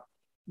book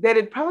that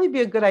it'd probably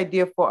be a good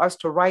idea for us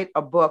to write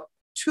a book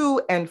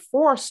to and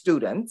for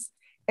students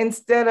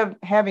instead of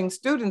having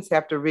students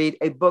have to read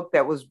a book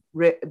that was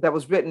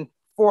written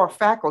for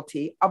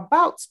faculty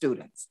about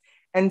students.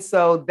 And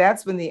so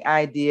that's when the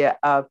idea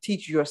of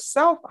Teach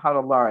Yourself How to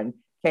Learn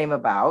came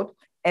about.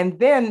 And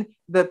then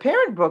the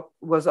parent book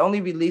was only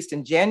released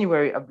in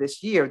January of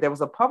this year. There was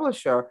a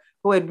publisher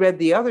who had read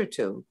the other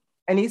two.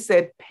 And he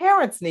said,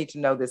 parents need to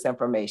know this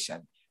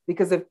information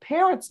because if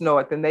parents know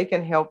it, then they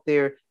can help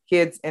their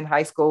kids in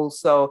high school.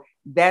 So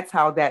that's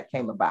how that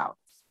came about.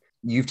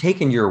 You've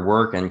taken your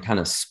work and kind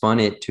of spun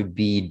it to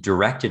be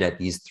directed at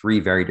these three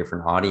very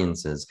different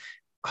audiences: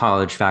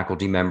 college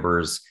faculty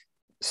members,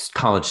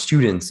 college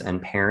students,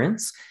 and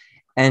parents.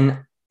 And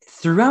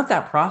throughout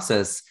that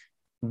process,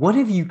 what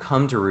have you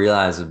come to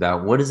realize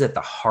about what is at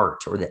the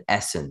heart or the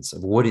essence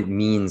of what it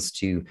means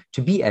to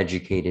be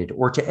educated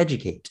or to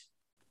educate?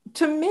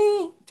 To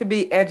me, to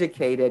be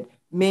educated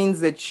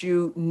means that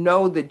you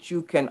know that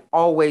you can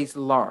always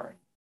learn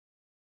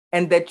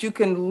and that you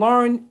can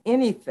learn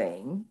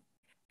anything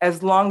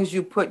as long as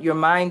you put your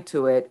mind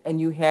to it and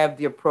you have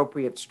the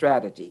appropriate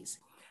strategies.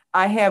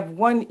 I have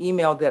one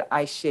email that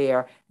I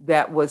share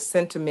that was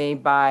sent to me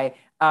by,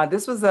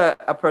 this was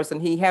a person,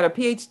 he had a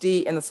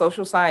PhD in the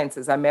social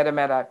sciences. I met him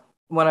at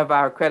one of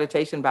our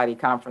accreditation body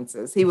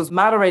conferences. He was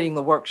moderating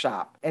the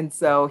workshop. And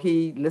so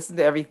he listened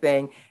to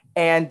everything.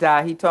 And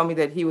he told me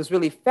that he was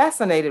really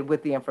fascinated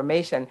with the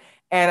information.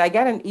 And I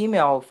got an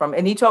email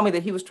and he told me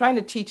that he was trying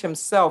to teach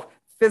himself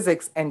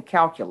physics and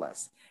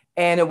calculus,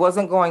 and it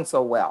wasn't going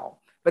so well.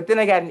 But then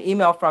I got an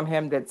email from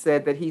him that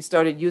said that he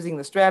started using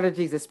the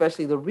strategies,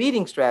 especially the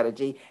reading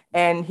strategy,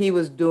 and he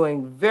was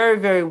doing very,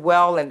 very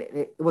well. And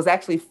it was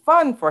actually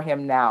fun for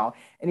him now.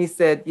 And he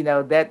said,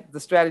 that the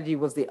strategy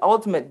was the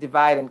ultimate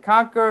divide and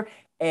conquer.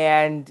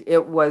 And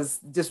it was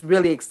just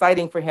really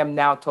exciting for him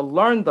now to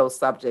learn those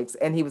subjects.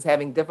 And he was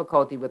having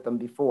difficulty with them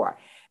before.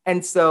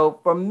 And so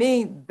for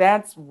me,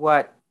 that's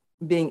what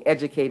being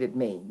educated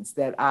means,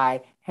 that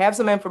I have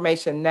some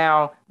information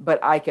now,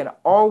 but I can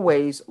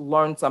always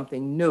learn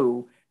something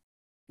new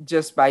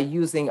just by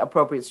using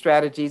appropriate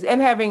strategies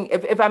and having,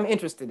 if I'm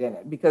interested in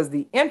it, because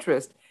the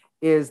interest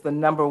is the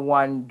number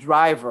one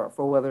driver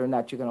for whether or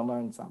not you're going to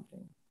learn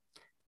something.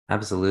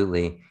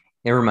 Absolutely.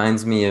 It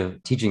reminds me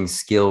of teaching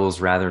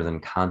skills rather than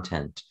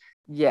content.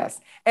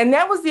 Yes. And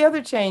that was the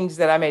other change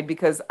that I made,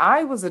 because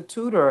I was a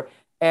tutor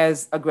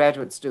as a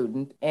graduate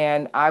student,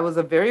 and I was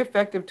a very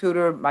effective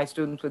tutor, my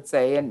students would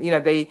say, and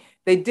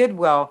they did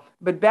well.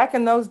 But back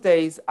in those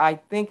days, I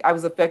think I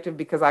was effective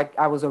because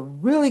I was a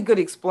really good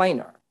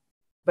explainer,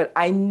 but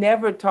I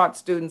never taught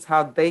students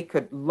how they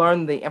could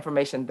learn the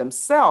information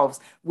themselves,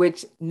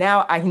 which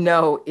now I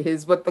know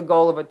is what the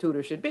goal of a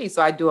tutor should be.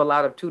 So I do a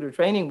lot of tutor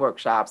training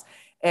workshops,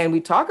 and we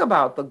talk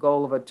about the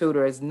goal of a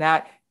tutor is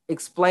not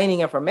explaining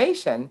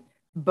information,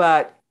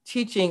 but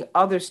teaching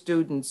other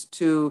students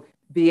to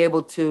be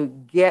able to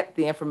get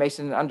the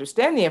information and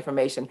understand the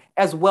information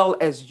as well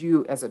as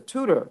you as a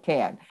tutor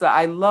can. So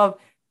I love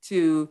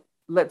to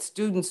let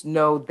students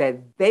know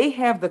that they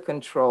have the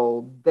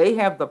control, they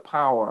have the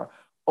power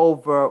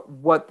over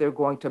what they're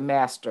going to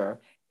master.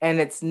 And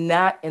it's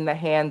not in the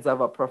hands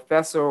of a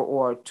professor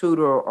or a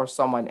tutor or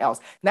someone else.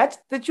 Not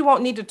that you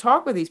won't need to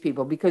talk with these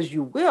people, because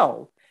you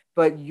will,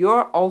 but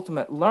your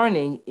ultimate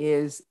learning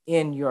is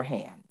in your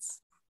hands.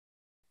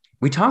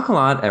 We talk a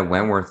lot at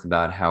Wentworth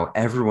about how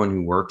everyone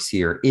who works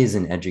here is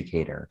an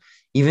educator.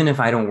 Even if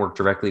I don't work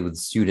directly with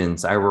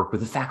students, I work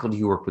with the faculty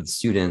who work with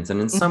students, and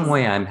in some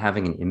way I'm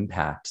having an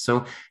impact.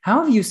 So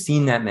how have you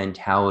seen that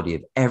mentality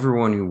of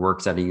everyone who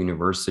works at a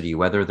university,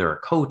 whether they're a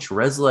coach,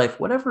 res life,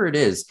 whatever it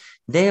is,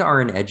 they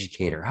are an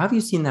educator? How have you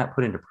seen that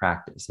put into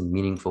practice in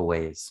meaningful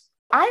ways?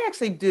 I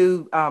actually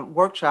do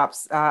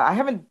workshops. I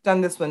haven't done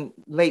this one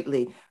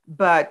lately,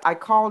 but I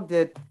called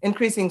it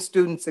Increasing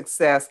Student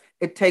Success.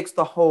 It takes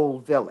the whole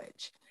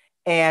village.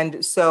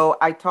 And so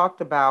I talked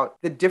about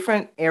the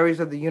different areas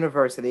of the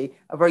university.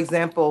 For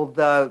example,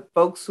 the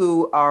folks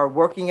who are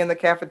working in the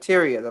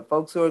cafeteria, the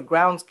folks who are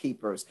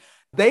groundskeepers,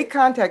 they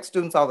contact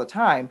students all the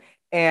time.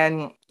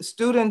 And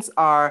students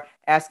are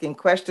asking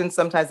questions.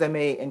 Sometimes they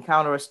may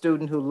encounter a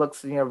student who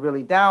looks,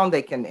 really down.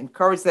 They can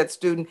encourage that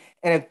student.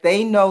 And if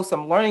they know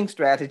some learning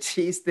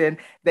strategies, then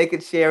they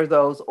could share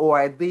those, or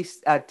at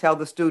least tell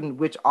the student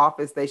which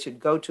office they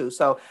should go to.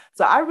 So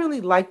I really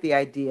like the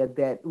idea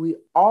that we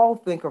all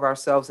think of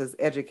ourselves as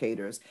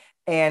educators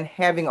and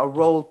having a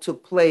role to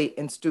play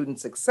in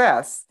student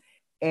success.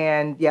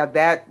 And yeah,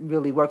 that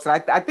really works.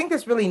 And I think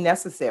it's really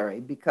necessary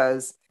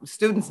because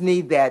students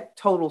need that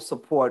total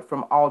support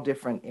from all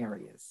different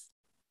areas.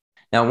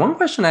 Now, one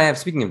question I have,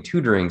 speaking of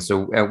tutoring,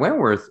 so at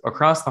Wentworth,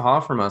 across the hall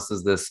from us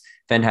is this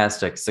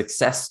fantastic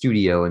success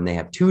studio, and they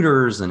have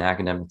tutors and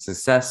academic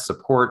success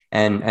support.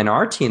 And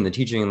our team, the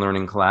Teaching and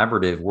Learning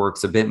Collaborative,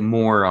 works a bit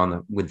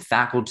more with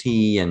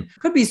faculty, and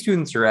could be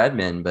students or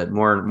admin, but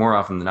more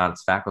often than not,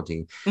 it's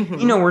faculty.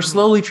 We're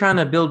slowly trying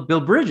to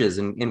build bridges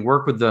and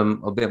work with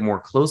them a bit more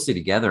closely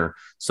together.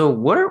 So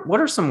what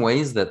are some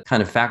ways that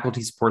kind of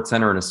faculty support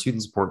center and a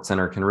student support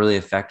center can really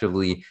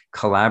effectively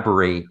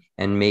collaborate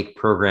and make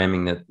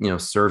programming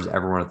that serves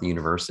everyone at the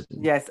university?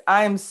 Yes,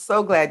 I am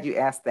so glad you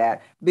asked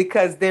that,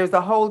 because there's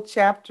a whole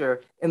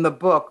chapter in the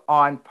book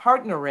on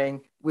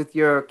partnering with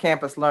your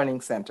campus learning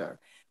center.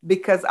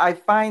 Because I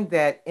find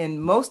that in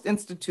most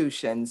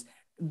institutions,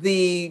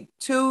 the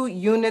two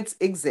units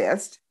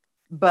exist,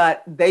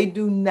 but they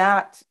do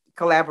not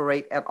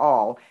collaborate at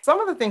all. Some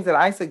of the things that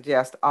I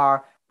suggest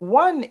are,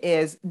 one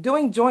is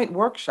doing joint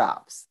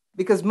workshops,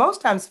 because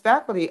most times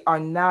faculty are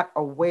not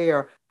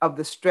aware of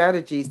the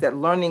strategies that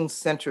learning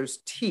centers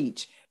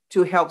teach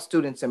to help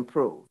students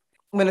improve.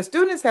 When a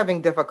student is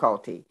having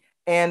difficulty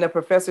and a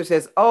professor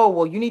says, oh,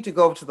 well, you need to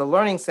go over to the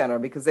learning center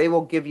because they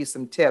will give you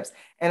some tips.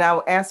 And I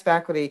will ask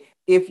faculty,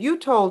 if you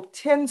told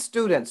 10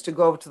 students to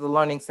go over to the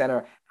learning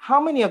center,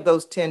 how many of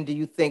those 10 do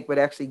you think would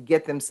actually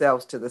get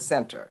themselves to the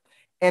center?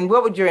 And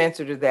what would your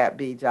answer to that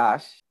be,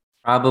 Josh?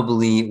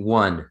 Probably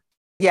one.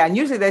 Yeah, and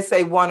usually they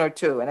say one or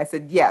two. And I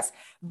said, yes.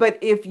 But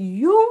if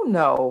you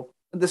know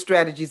the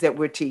strategies that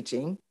we're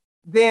teaching,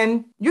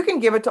 then you can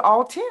give it to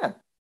all 10.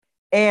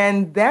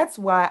 And that's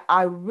why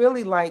I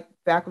really like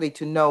faculty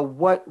to know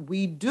what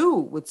we do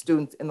with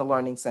students in the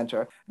Learning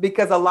Center,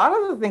 because a lot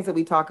of the things that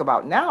we talk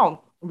about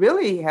now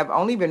really have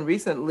only been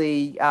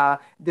recently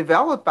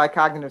developed by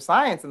cognitive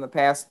science in the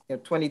past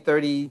 20,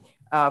 30,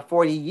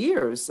 40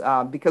 years,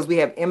 because we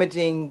have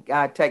imaging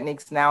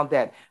techniques now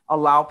that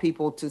allow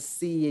people to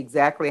see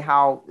exactly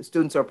how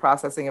students are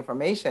processing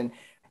information.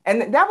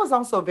 And that was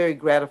also very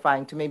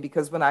gratifying to me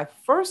because when I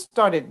first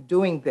started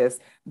doing this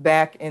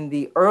back in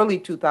the early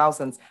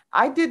 2000s,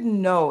 I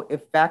didn't know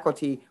if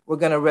faculty were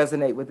going to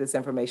resonate with this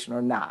information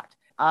or not.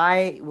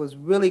 I was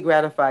really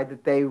gratified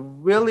that they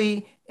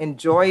really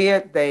enjoy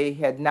it. They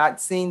had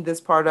not seen this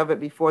part of it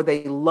before.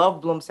 They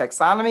love Bloom's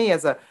taxonomy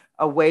as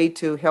a way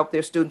to help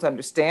their students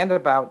understand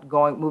about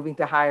moving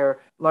to higher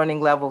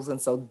learning levels.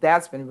 And so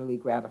that's been really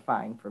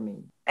gratifying for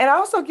me. And I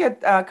also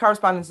get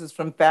correspondences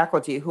from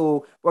faculty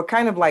who were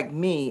kind of like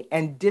me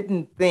and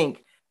didn't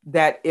think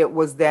that it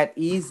was that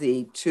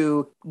easy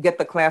to get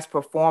the class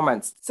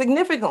performance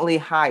significantly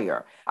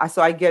higher.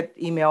 So I get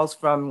emails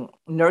from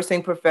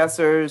nursing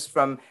professors,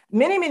 from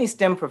many, many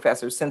STEM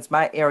professors, since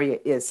my area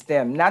is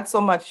STEM, not so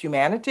much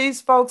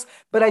humanities folks,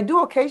 but I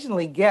do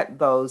occasionally get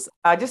those.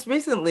 Just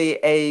recently,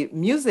 a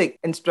music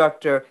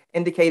instructor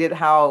indicated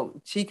how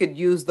she could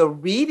use the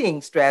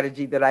reading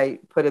strategy that I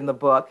put in the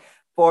book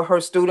for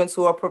her students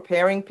who are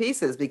preparing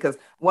pieces, because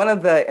one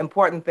of the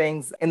important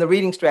things in the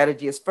reading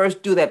strategy is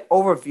first do that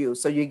overview.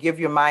 So you give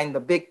your mind the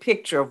big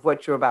picture of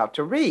what you're about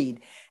to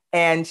read.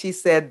 And she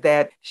said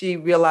that she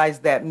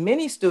realized that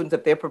many students,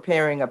 if they're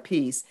preparing a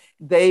piece,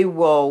 they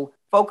will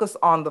focus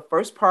on the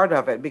first part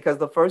of it because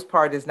the first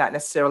part is not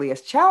necessarily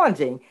as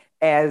challenging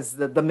as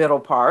the middle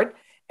part.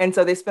 And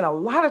so they spend a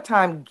lot of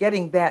time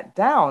getting that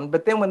down.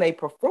 But then when they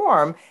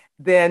perform,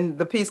 then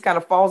the piece kind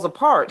of falls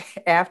apart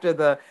after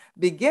the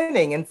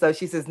beginning. And so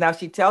she says, now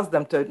she tells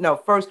them to, no,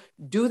 first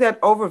do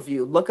that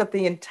overview, look at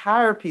the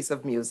entire piece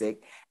of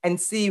music and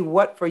see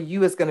what for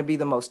you is going to be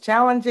the most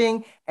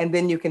challenging. And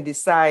then you can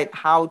decide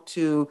how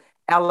to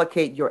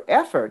allocate your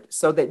effort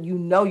so that you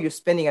know you're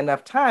spending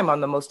enough time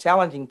on the most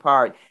challenging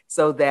part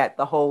so that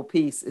the whole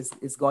piece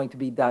is going to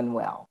be done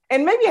well.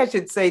 And maybe I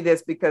should say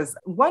this because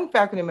one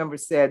faculty member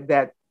said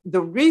that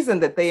the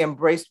reason that they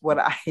embraced what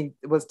I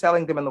was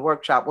telling them in the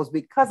workshop was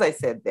because I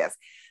said this.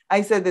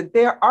 I said that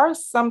there are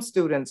some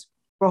students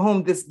for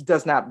whom this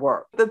does not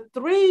work. The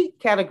three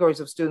categories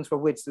of students for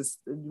which this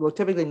will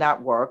typically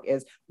not work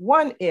is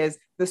one is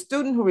the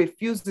student who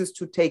refuses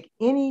to take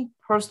any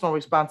personal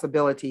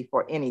responsibility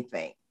for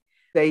anything.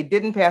 They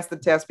didn't pass the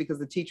test because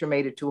the teacher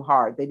made it too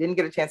hard. They didn't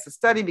get a chance to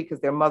study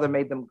because their mother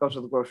made them go to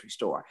the grocery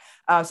store.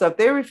 So if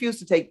they refuse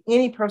to take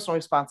any personal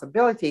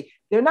responsibility,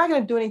 they're not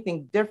going to do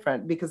anything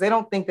different because they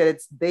don't think that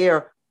it's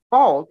their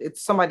fault.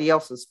 It's somebody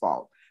else's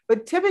fault.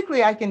 But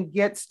typically I can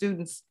get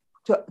students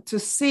to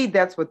see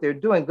that's what they're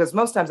doing because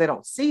most times they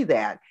don't see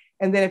that.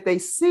 And then if they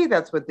see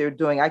that's what they're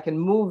doing, I can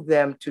move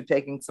them to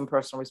taking some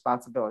personal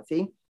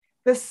responsibility.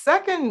 The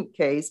second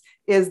case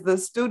is the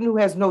student who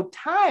has no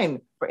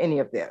time for any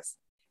of this.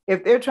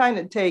 If they're trying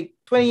to take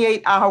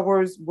 28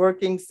 hours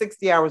working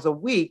 60 hours a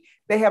week,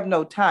 they have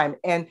no time.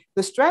 And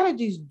the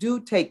strategies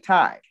do take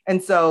time.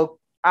 And so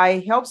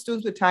I help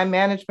students with time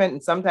management,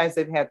 and sometimes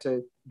they've had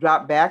to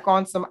drop back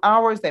on some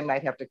hours. They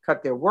might have to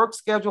cut their work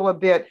schedule a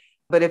bit.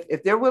 But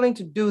if they're willing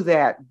to do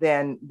that,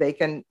 then they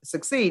can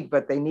succeed,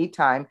 but they need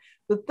time.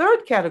 The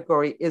third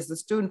category is the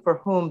student for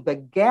whom the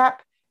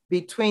gap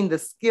between the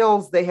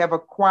skills they have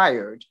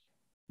acquired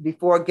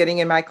before getting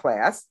in my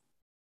class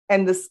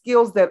and the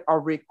skills that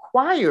are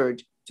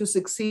required to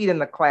succeed in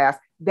the class,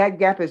 that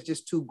gap is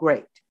just too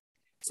great.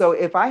 So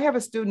if I have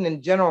a student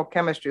in general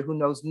chemistry who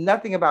knows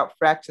nothing about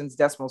fractions,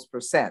 decimals,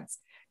 percents,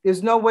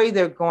 there's no way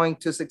they're going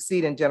to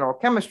succeed in general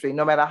chemistry,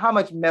 no matter how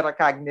much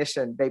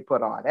metacognition they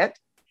put on it.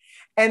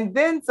 And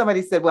then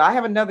somebody said, well, I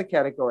have another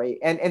category.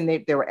 And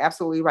they were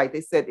absolutely right.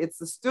 They said it's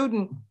the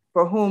student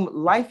for whom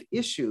life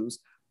issues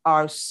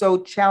are so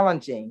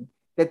challenging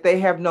that they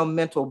have no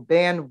mental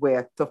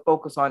bandwidth to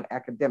focus on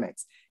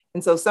academics.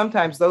 And so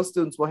sometimes those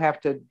students will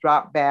have to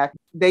drop back.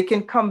 They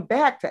can come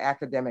back to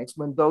academics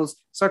when those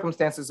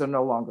circumstances are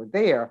no longer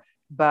there,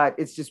 but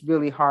it's just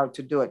really hard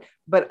to do it.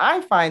 But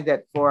I find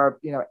that for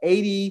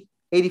 80,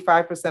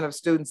 85% of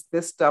students,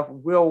 this stuff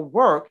will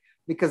work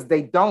because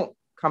they don't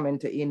come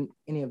into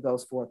any of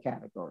those four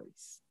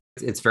categories.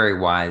 It's very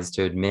wise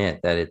to admit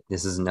that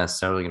this isn't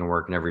necessarily going to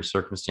work in every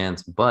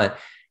circumstance, but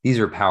these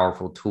are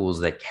powerful tools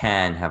that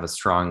can have a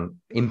strong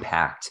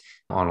impact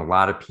on a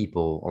lot of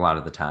people a lot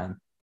of the time.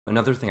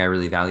 Another thing I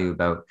really value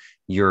about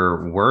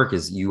your work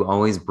is you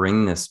always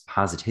bring this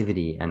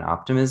positivity and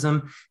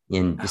optimism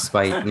in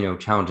despite,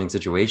 challenging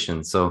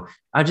situations. So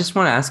I just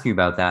want to ask you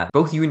about that.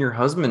 Both you and your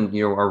husband,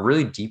 are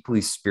really deeply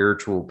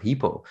spiritual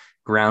people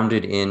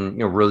grounded in,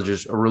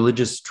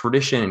 religious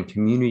tradition and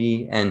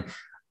community. And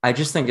I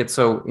just think it's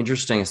so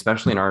interesting,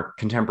 especially in our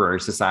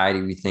contemporary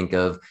society. We think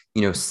of,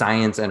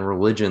 science and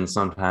religion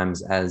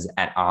sometimes as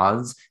at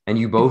odds. And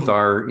you both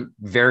are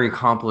very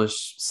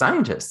accomplished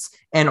scientists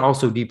and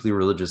also deeply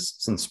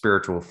religious and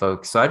spiritual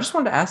folks. So I just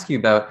wanted to ask you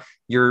about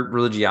your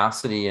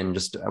religiosity and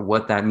just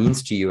what that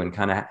means to you and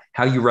kind of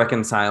how you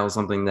reconcile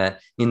something that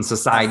in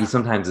society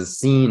sometimes is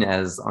seen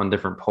as on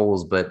different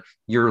poles, but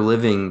you're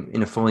living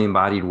in a fully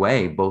embodied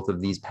way, both of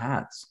these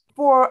paths.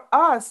 For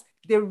us,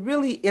 there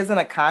really isn't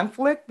a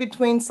conflict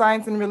between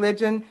science and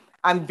religion.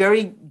 I'm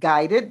very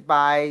guided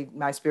by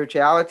my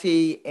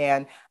spirituality,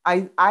 and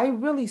I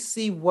really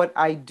see what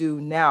I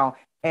do now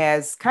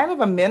as kind of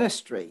a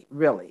ministry,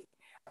 really.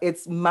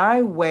 It's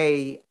my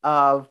way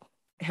of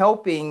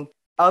helping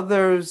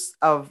others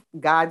of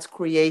God's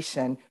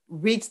creation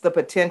reach the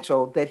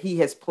potential that He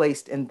has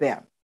placed in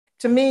them.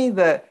 To me,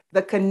 the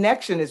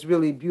connection is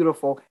really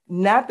beautiful.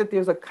 Not that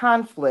there's a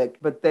conflict,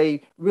 but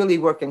they really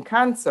work in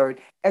concert.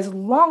 As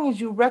long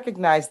as you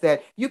recognize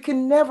that you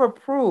can never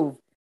prove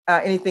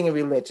anything in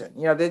religion.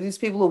 You know, there are these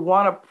people who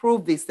want to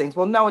prove these things.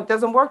 Well, no, it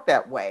doesn't work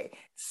that way.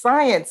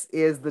 Science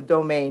is the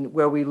domain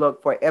where we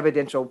look for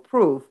evidential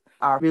proof.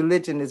 Our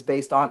religion is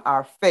based on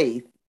our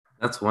faith.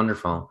 That's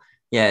wonderful.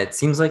 Yeah, it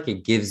seems like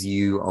it gives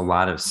you a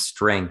lot of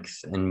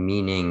strength and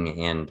meaning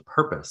and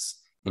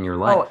purpose in your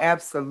Oh, life.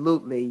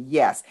 absolutely.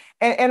 Yes.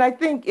 And I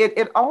think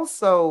it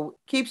also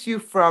keeps you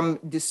from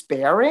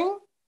despairing.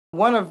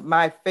 One of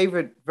my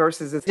favorite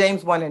verses is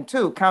James 1 and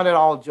 2, count it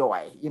all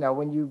joy. You know,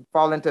 when you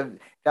fall into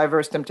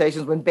diverse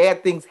temptations, when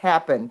bad things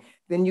happen,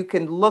 then you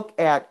can look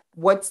at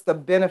what's the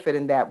benefit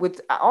in that, which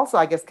also,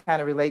 I guess,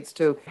 kind of relates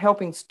to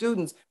helping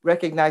students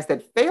recognize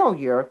that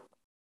failure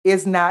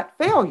is not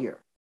failure.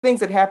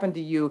 Things that happen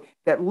to you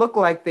that look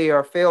like they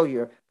are a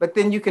failure, but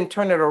then you can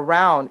turn it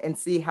around and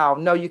see how,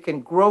 no, you can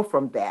grow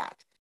from that.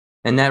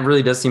 And that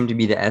really does seem to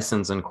be the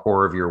essence and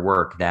core of your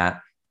work,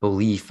 that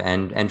belief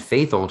and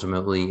faith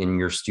ultimately in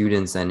your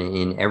students and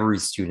in every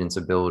student's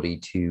ability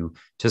to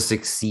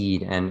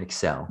succeed and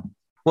excel.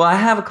 Well, I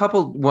have a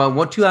couple,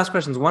 two last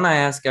questions. One I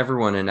ask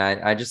everyone, and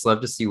I just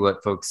love to see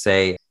what folks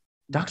say.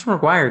 Dr.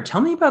 McGuire, tell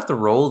me about the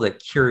role that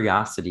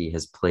curiosity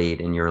has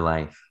played in your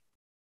life.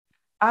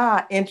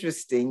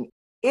 Interesting.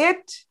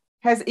 It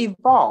has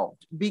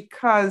evolved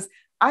because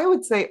I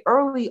would say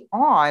early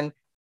on,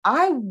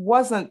 I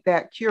wasn't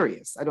that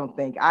curious. I don't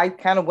think I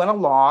kind of went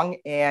along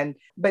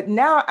but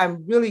now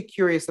I'm really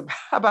curious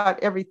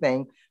about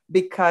everything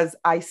because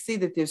I see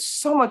that there's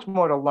so much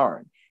more to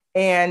learn.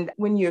 And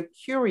when you're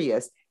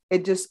curious,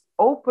 it just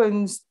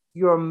opens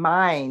your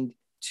mind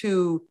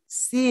to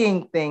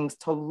seeing things,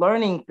 to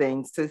learning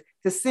things,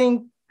 to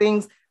seeing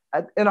things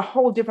in a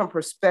whole different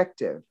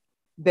perspective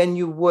than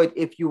you would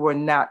if you were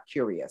not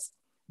curious.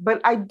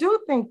 But I do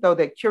think, though,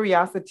 that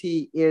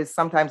curiosity is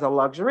sometimes a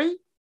luxury,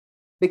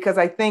 because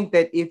I think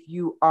that if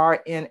you are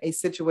in a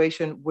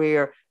situation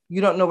where you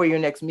don't know where your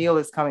next meal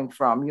is coming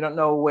from, you don't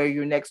know where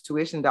your next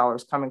tuition dollar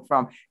is coming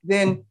from,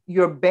 then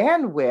your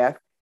bandwidth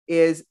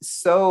is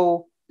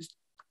so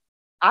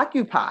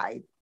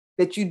occupied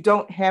that you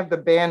don't have the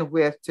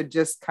bandwidth to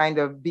just kind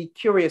of be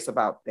curious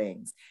about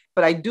things.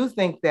 But I do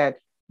think that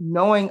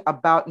knowing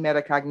about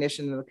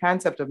metacognition and the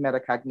concept of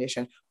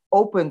metacognition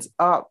opens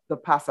up the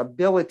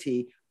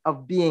possibility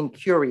of being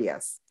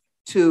curious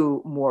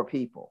to more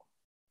people.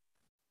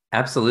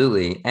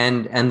 Absolutely.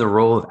 And the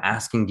role of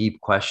asking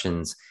deep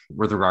questions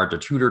with regard to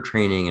tutor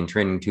training and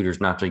training tutors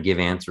not to give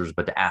answers,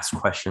 but to ask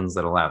questions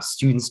that allow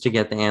students to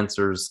get the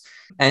answers.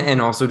 And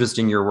also just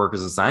in your work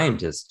as a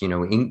scientist, you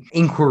know,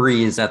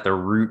 inquiry is at the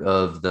root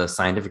of the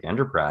scientific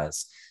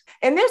enterprise.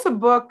 And there's a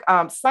book,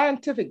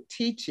 Scientific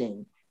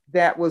Teaching,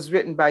 that was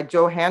written by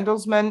Joe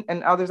Handelsman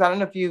and others. I don't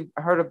know if you've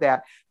heard of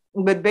that,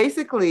 but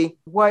basically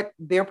what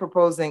they're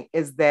proposing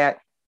is that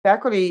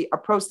faculty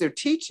approach their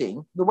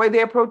teaching the way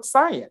they approach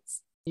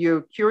science.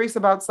 You're curious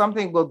about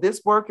something. Will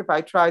this work if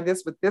I try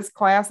this with this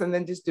class? And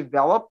then just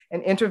develop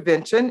an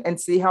intervention and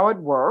see how it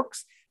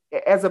works,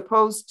 as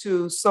opposed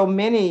to so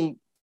many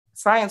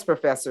science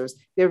professors.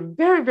 They're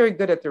very, very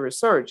good at the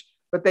research,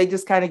 but they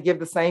just kind of give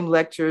the same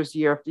lectures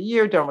year after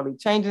year, don't really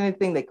change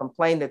anything. They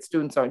complain that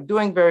students aren't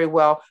doing very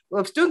well.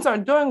 Well, if students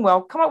aren't doing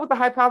well, come up with a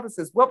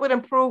hypothesis. What would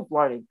improve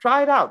learning?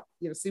 Try it out,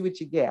 see what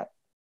you get.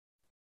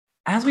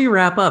 As we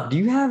wrap up, do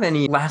you have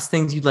any last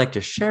things you'd like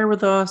to share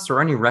with us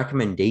or any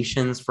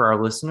recommendations for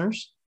our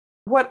listeners?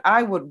 What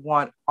I would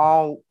want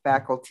all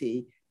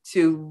faculty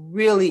to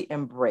really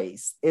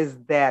embrace is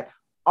that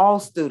all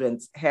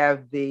students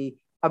have the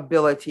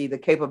ability, the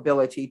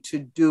capability to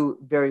do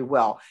very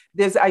well.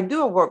 I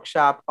do a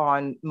workshop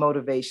on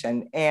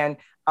motivation. And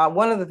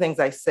one of the things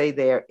I say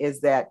there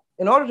is that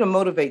in order to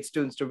motivate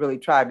students to really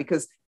try,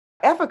 because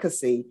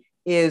efficacy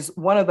is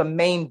one of the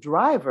main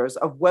drivers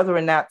of whether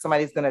or not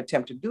somebody's going to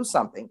attempt to do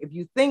something. If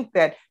you think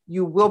that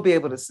you will be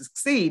able to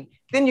succeed,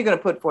 then you're going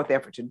to put forth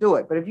effort to do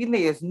it. But if you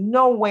think there's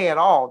no way at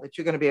all that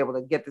you're going to be able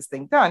to get this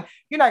thing done,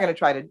 you're not going to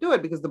try to do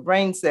it because the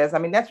brain says, I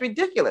mean, that's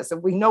ridiculous.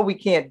 If we know we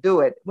can't do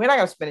it, we're not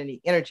going to spend any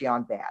energy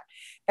on that.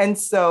 And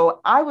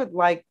so I would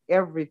like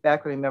every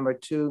faculty member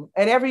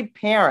and every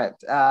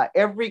parent,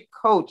 every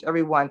coach,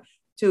 everyone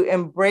to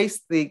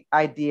embrace the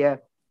idea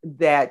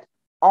that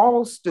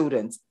all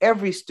students,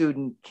 every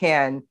student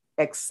can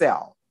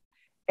excel.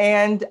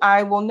 And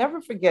I will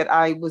never forget,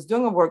 I was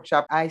doing a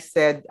workshop. I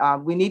said,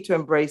 we need to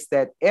embrace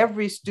that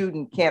every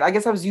student can. I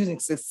guess I was using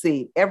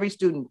succeed. Every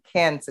student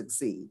can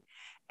succeed.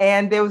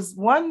 And there was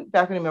one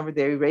faculty member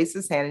there, he raised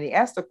his hand and he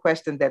asked a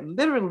question that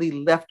literally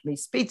left me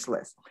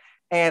speechless.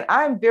 And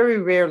I'm very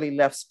rarely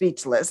left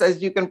speechless, as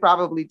you can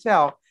probably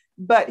tell.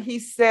 But he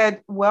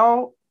said,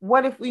 well,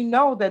 what if we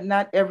know that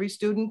not every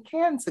student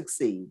can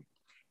succeed?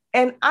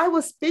 And I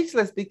was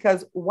speechless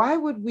because why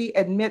would we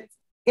admit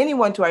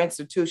anyone to our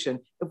institution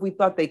if we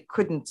thought they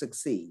couldn't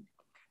succeed.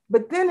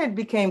 But then it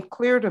became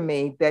clear to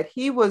me that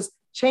he was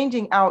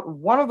changing out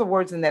one of the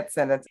words in that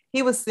sentence.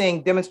 He was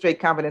saying, demonstrate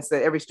confidence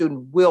that every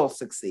student will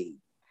succeed.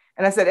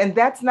 And I said, and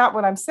that's not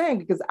what I'm saying,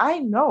 because I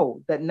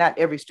know that not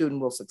every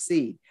student will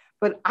succeed,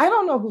 but I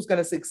don't know who's going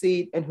to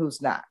succeed and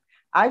who's not.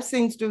 I've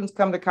seen students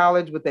come to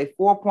college with a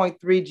 4.3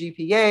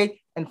 GPA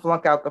and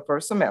flunk out the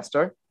first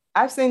semester.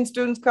 I've seen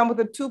students come with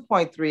a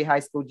 2.3 high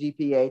school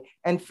GPA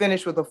and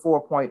finish with a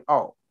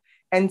 4.0.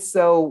 And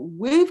so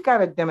we've got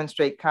to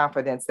demonstrate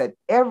confidence that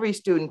every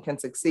student can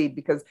succeed,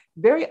 because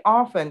very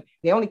often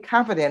the only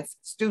confidence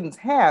students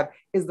have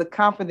is the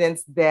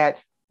confidence that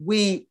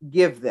we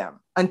give them.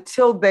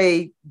 Until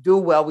they do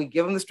well, we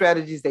give them the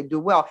strategies, they do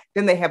well,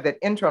 then they have that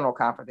internal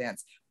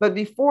confidence. But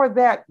before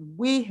that,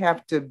 we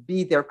have to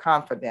be their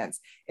confidence.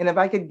 And if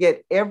I could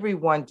get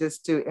everyone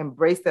just to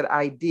embrace that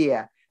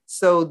idea,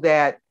 so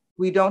that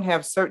we don't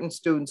have certain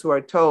students who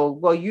are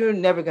told, well, you're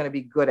never going to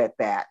be good at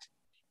that.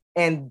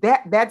 And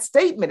that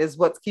statement is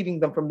what's keeping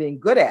them from being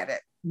good at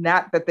it,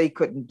 not that they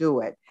couldn't do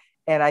it.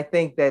 And I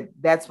think that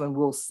that's when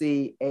we'll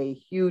see a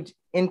huge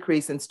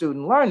increase in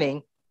student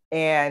learning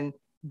and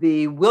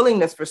the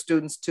willingness for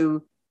students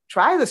to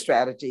try the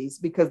strategies,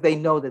 because they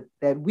know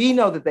that we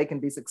know that they can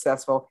be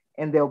successful,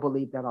 and they'll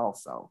believe that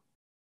also.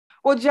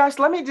 Well, Josh,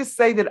 let me just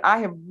say that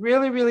I have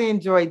really, really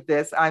enjoyed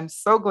this. I'm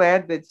so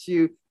glad that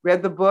you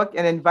read the book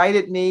and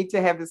invited me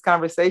to have this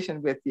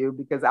conversation with you,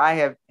 because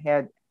I've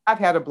had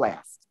a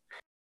blast.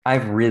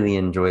 I've really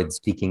enjoyed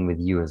speaking with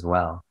you as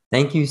well.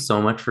 Thank you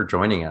so much for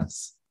joining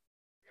us.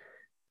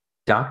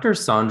 Dr.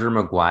 Saundra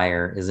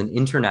McGuire is an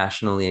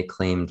internationally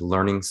acclaimed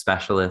learning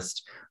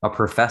specialist, a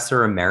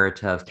professor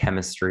emerita of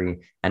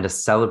chemistry, and a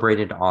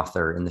celebrated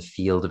author in the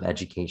field of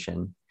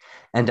education.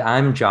 And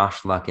I'm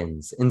Josh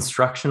Luckins,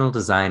 instructional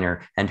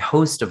designer and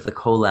host of the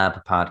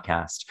Collab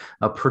podcast,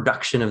 a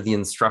production of the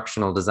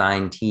instructional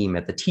design team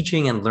at the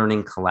Teaching and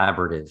Learning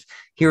Collaborative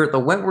here at the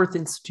Wentworth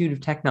Institute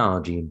of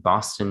Technology in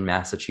Boston,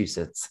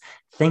 Massachusetts.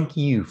 Thank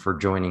you for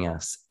joining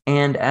us.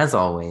 And as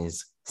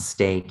always,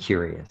 stay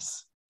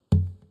curious.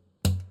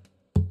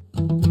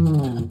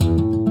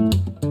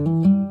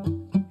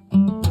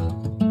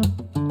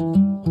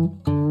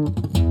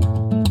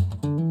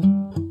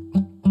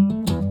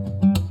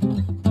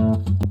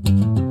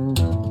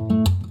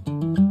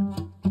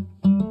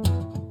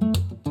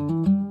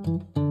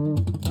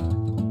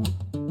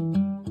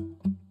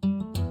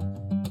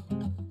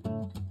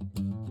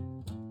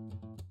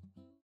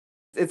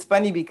 It's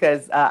funny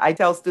because I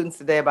tell students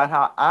today about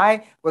how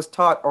I was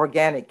taught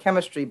organic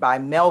chemistry by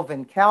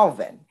Melvin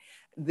Calvin,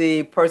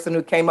 the person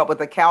who came up with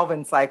the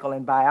Calvin cycle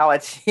in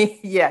biology.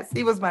 Yes,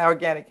 he was my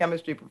organic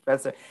chemistry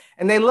professor.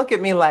 And they look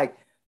at me like,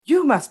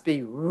 you must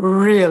be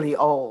really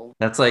old.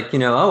 That's like,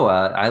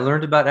 I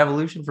learned about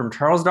evolution from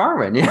Charles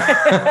Darwin.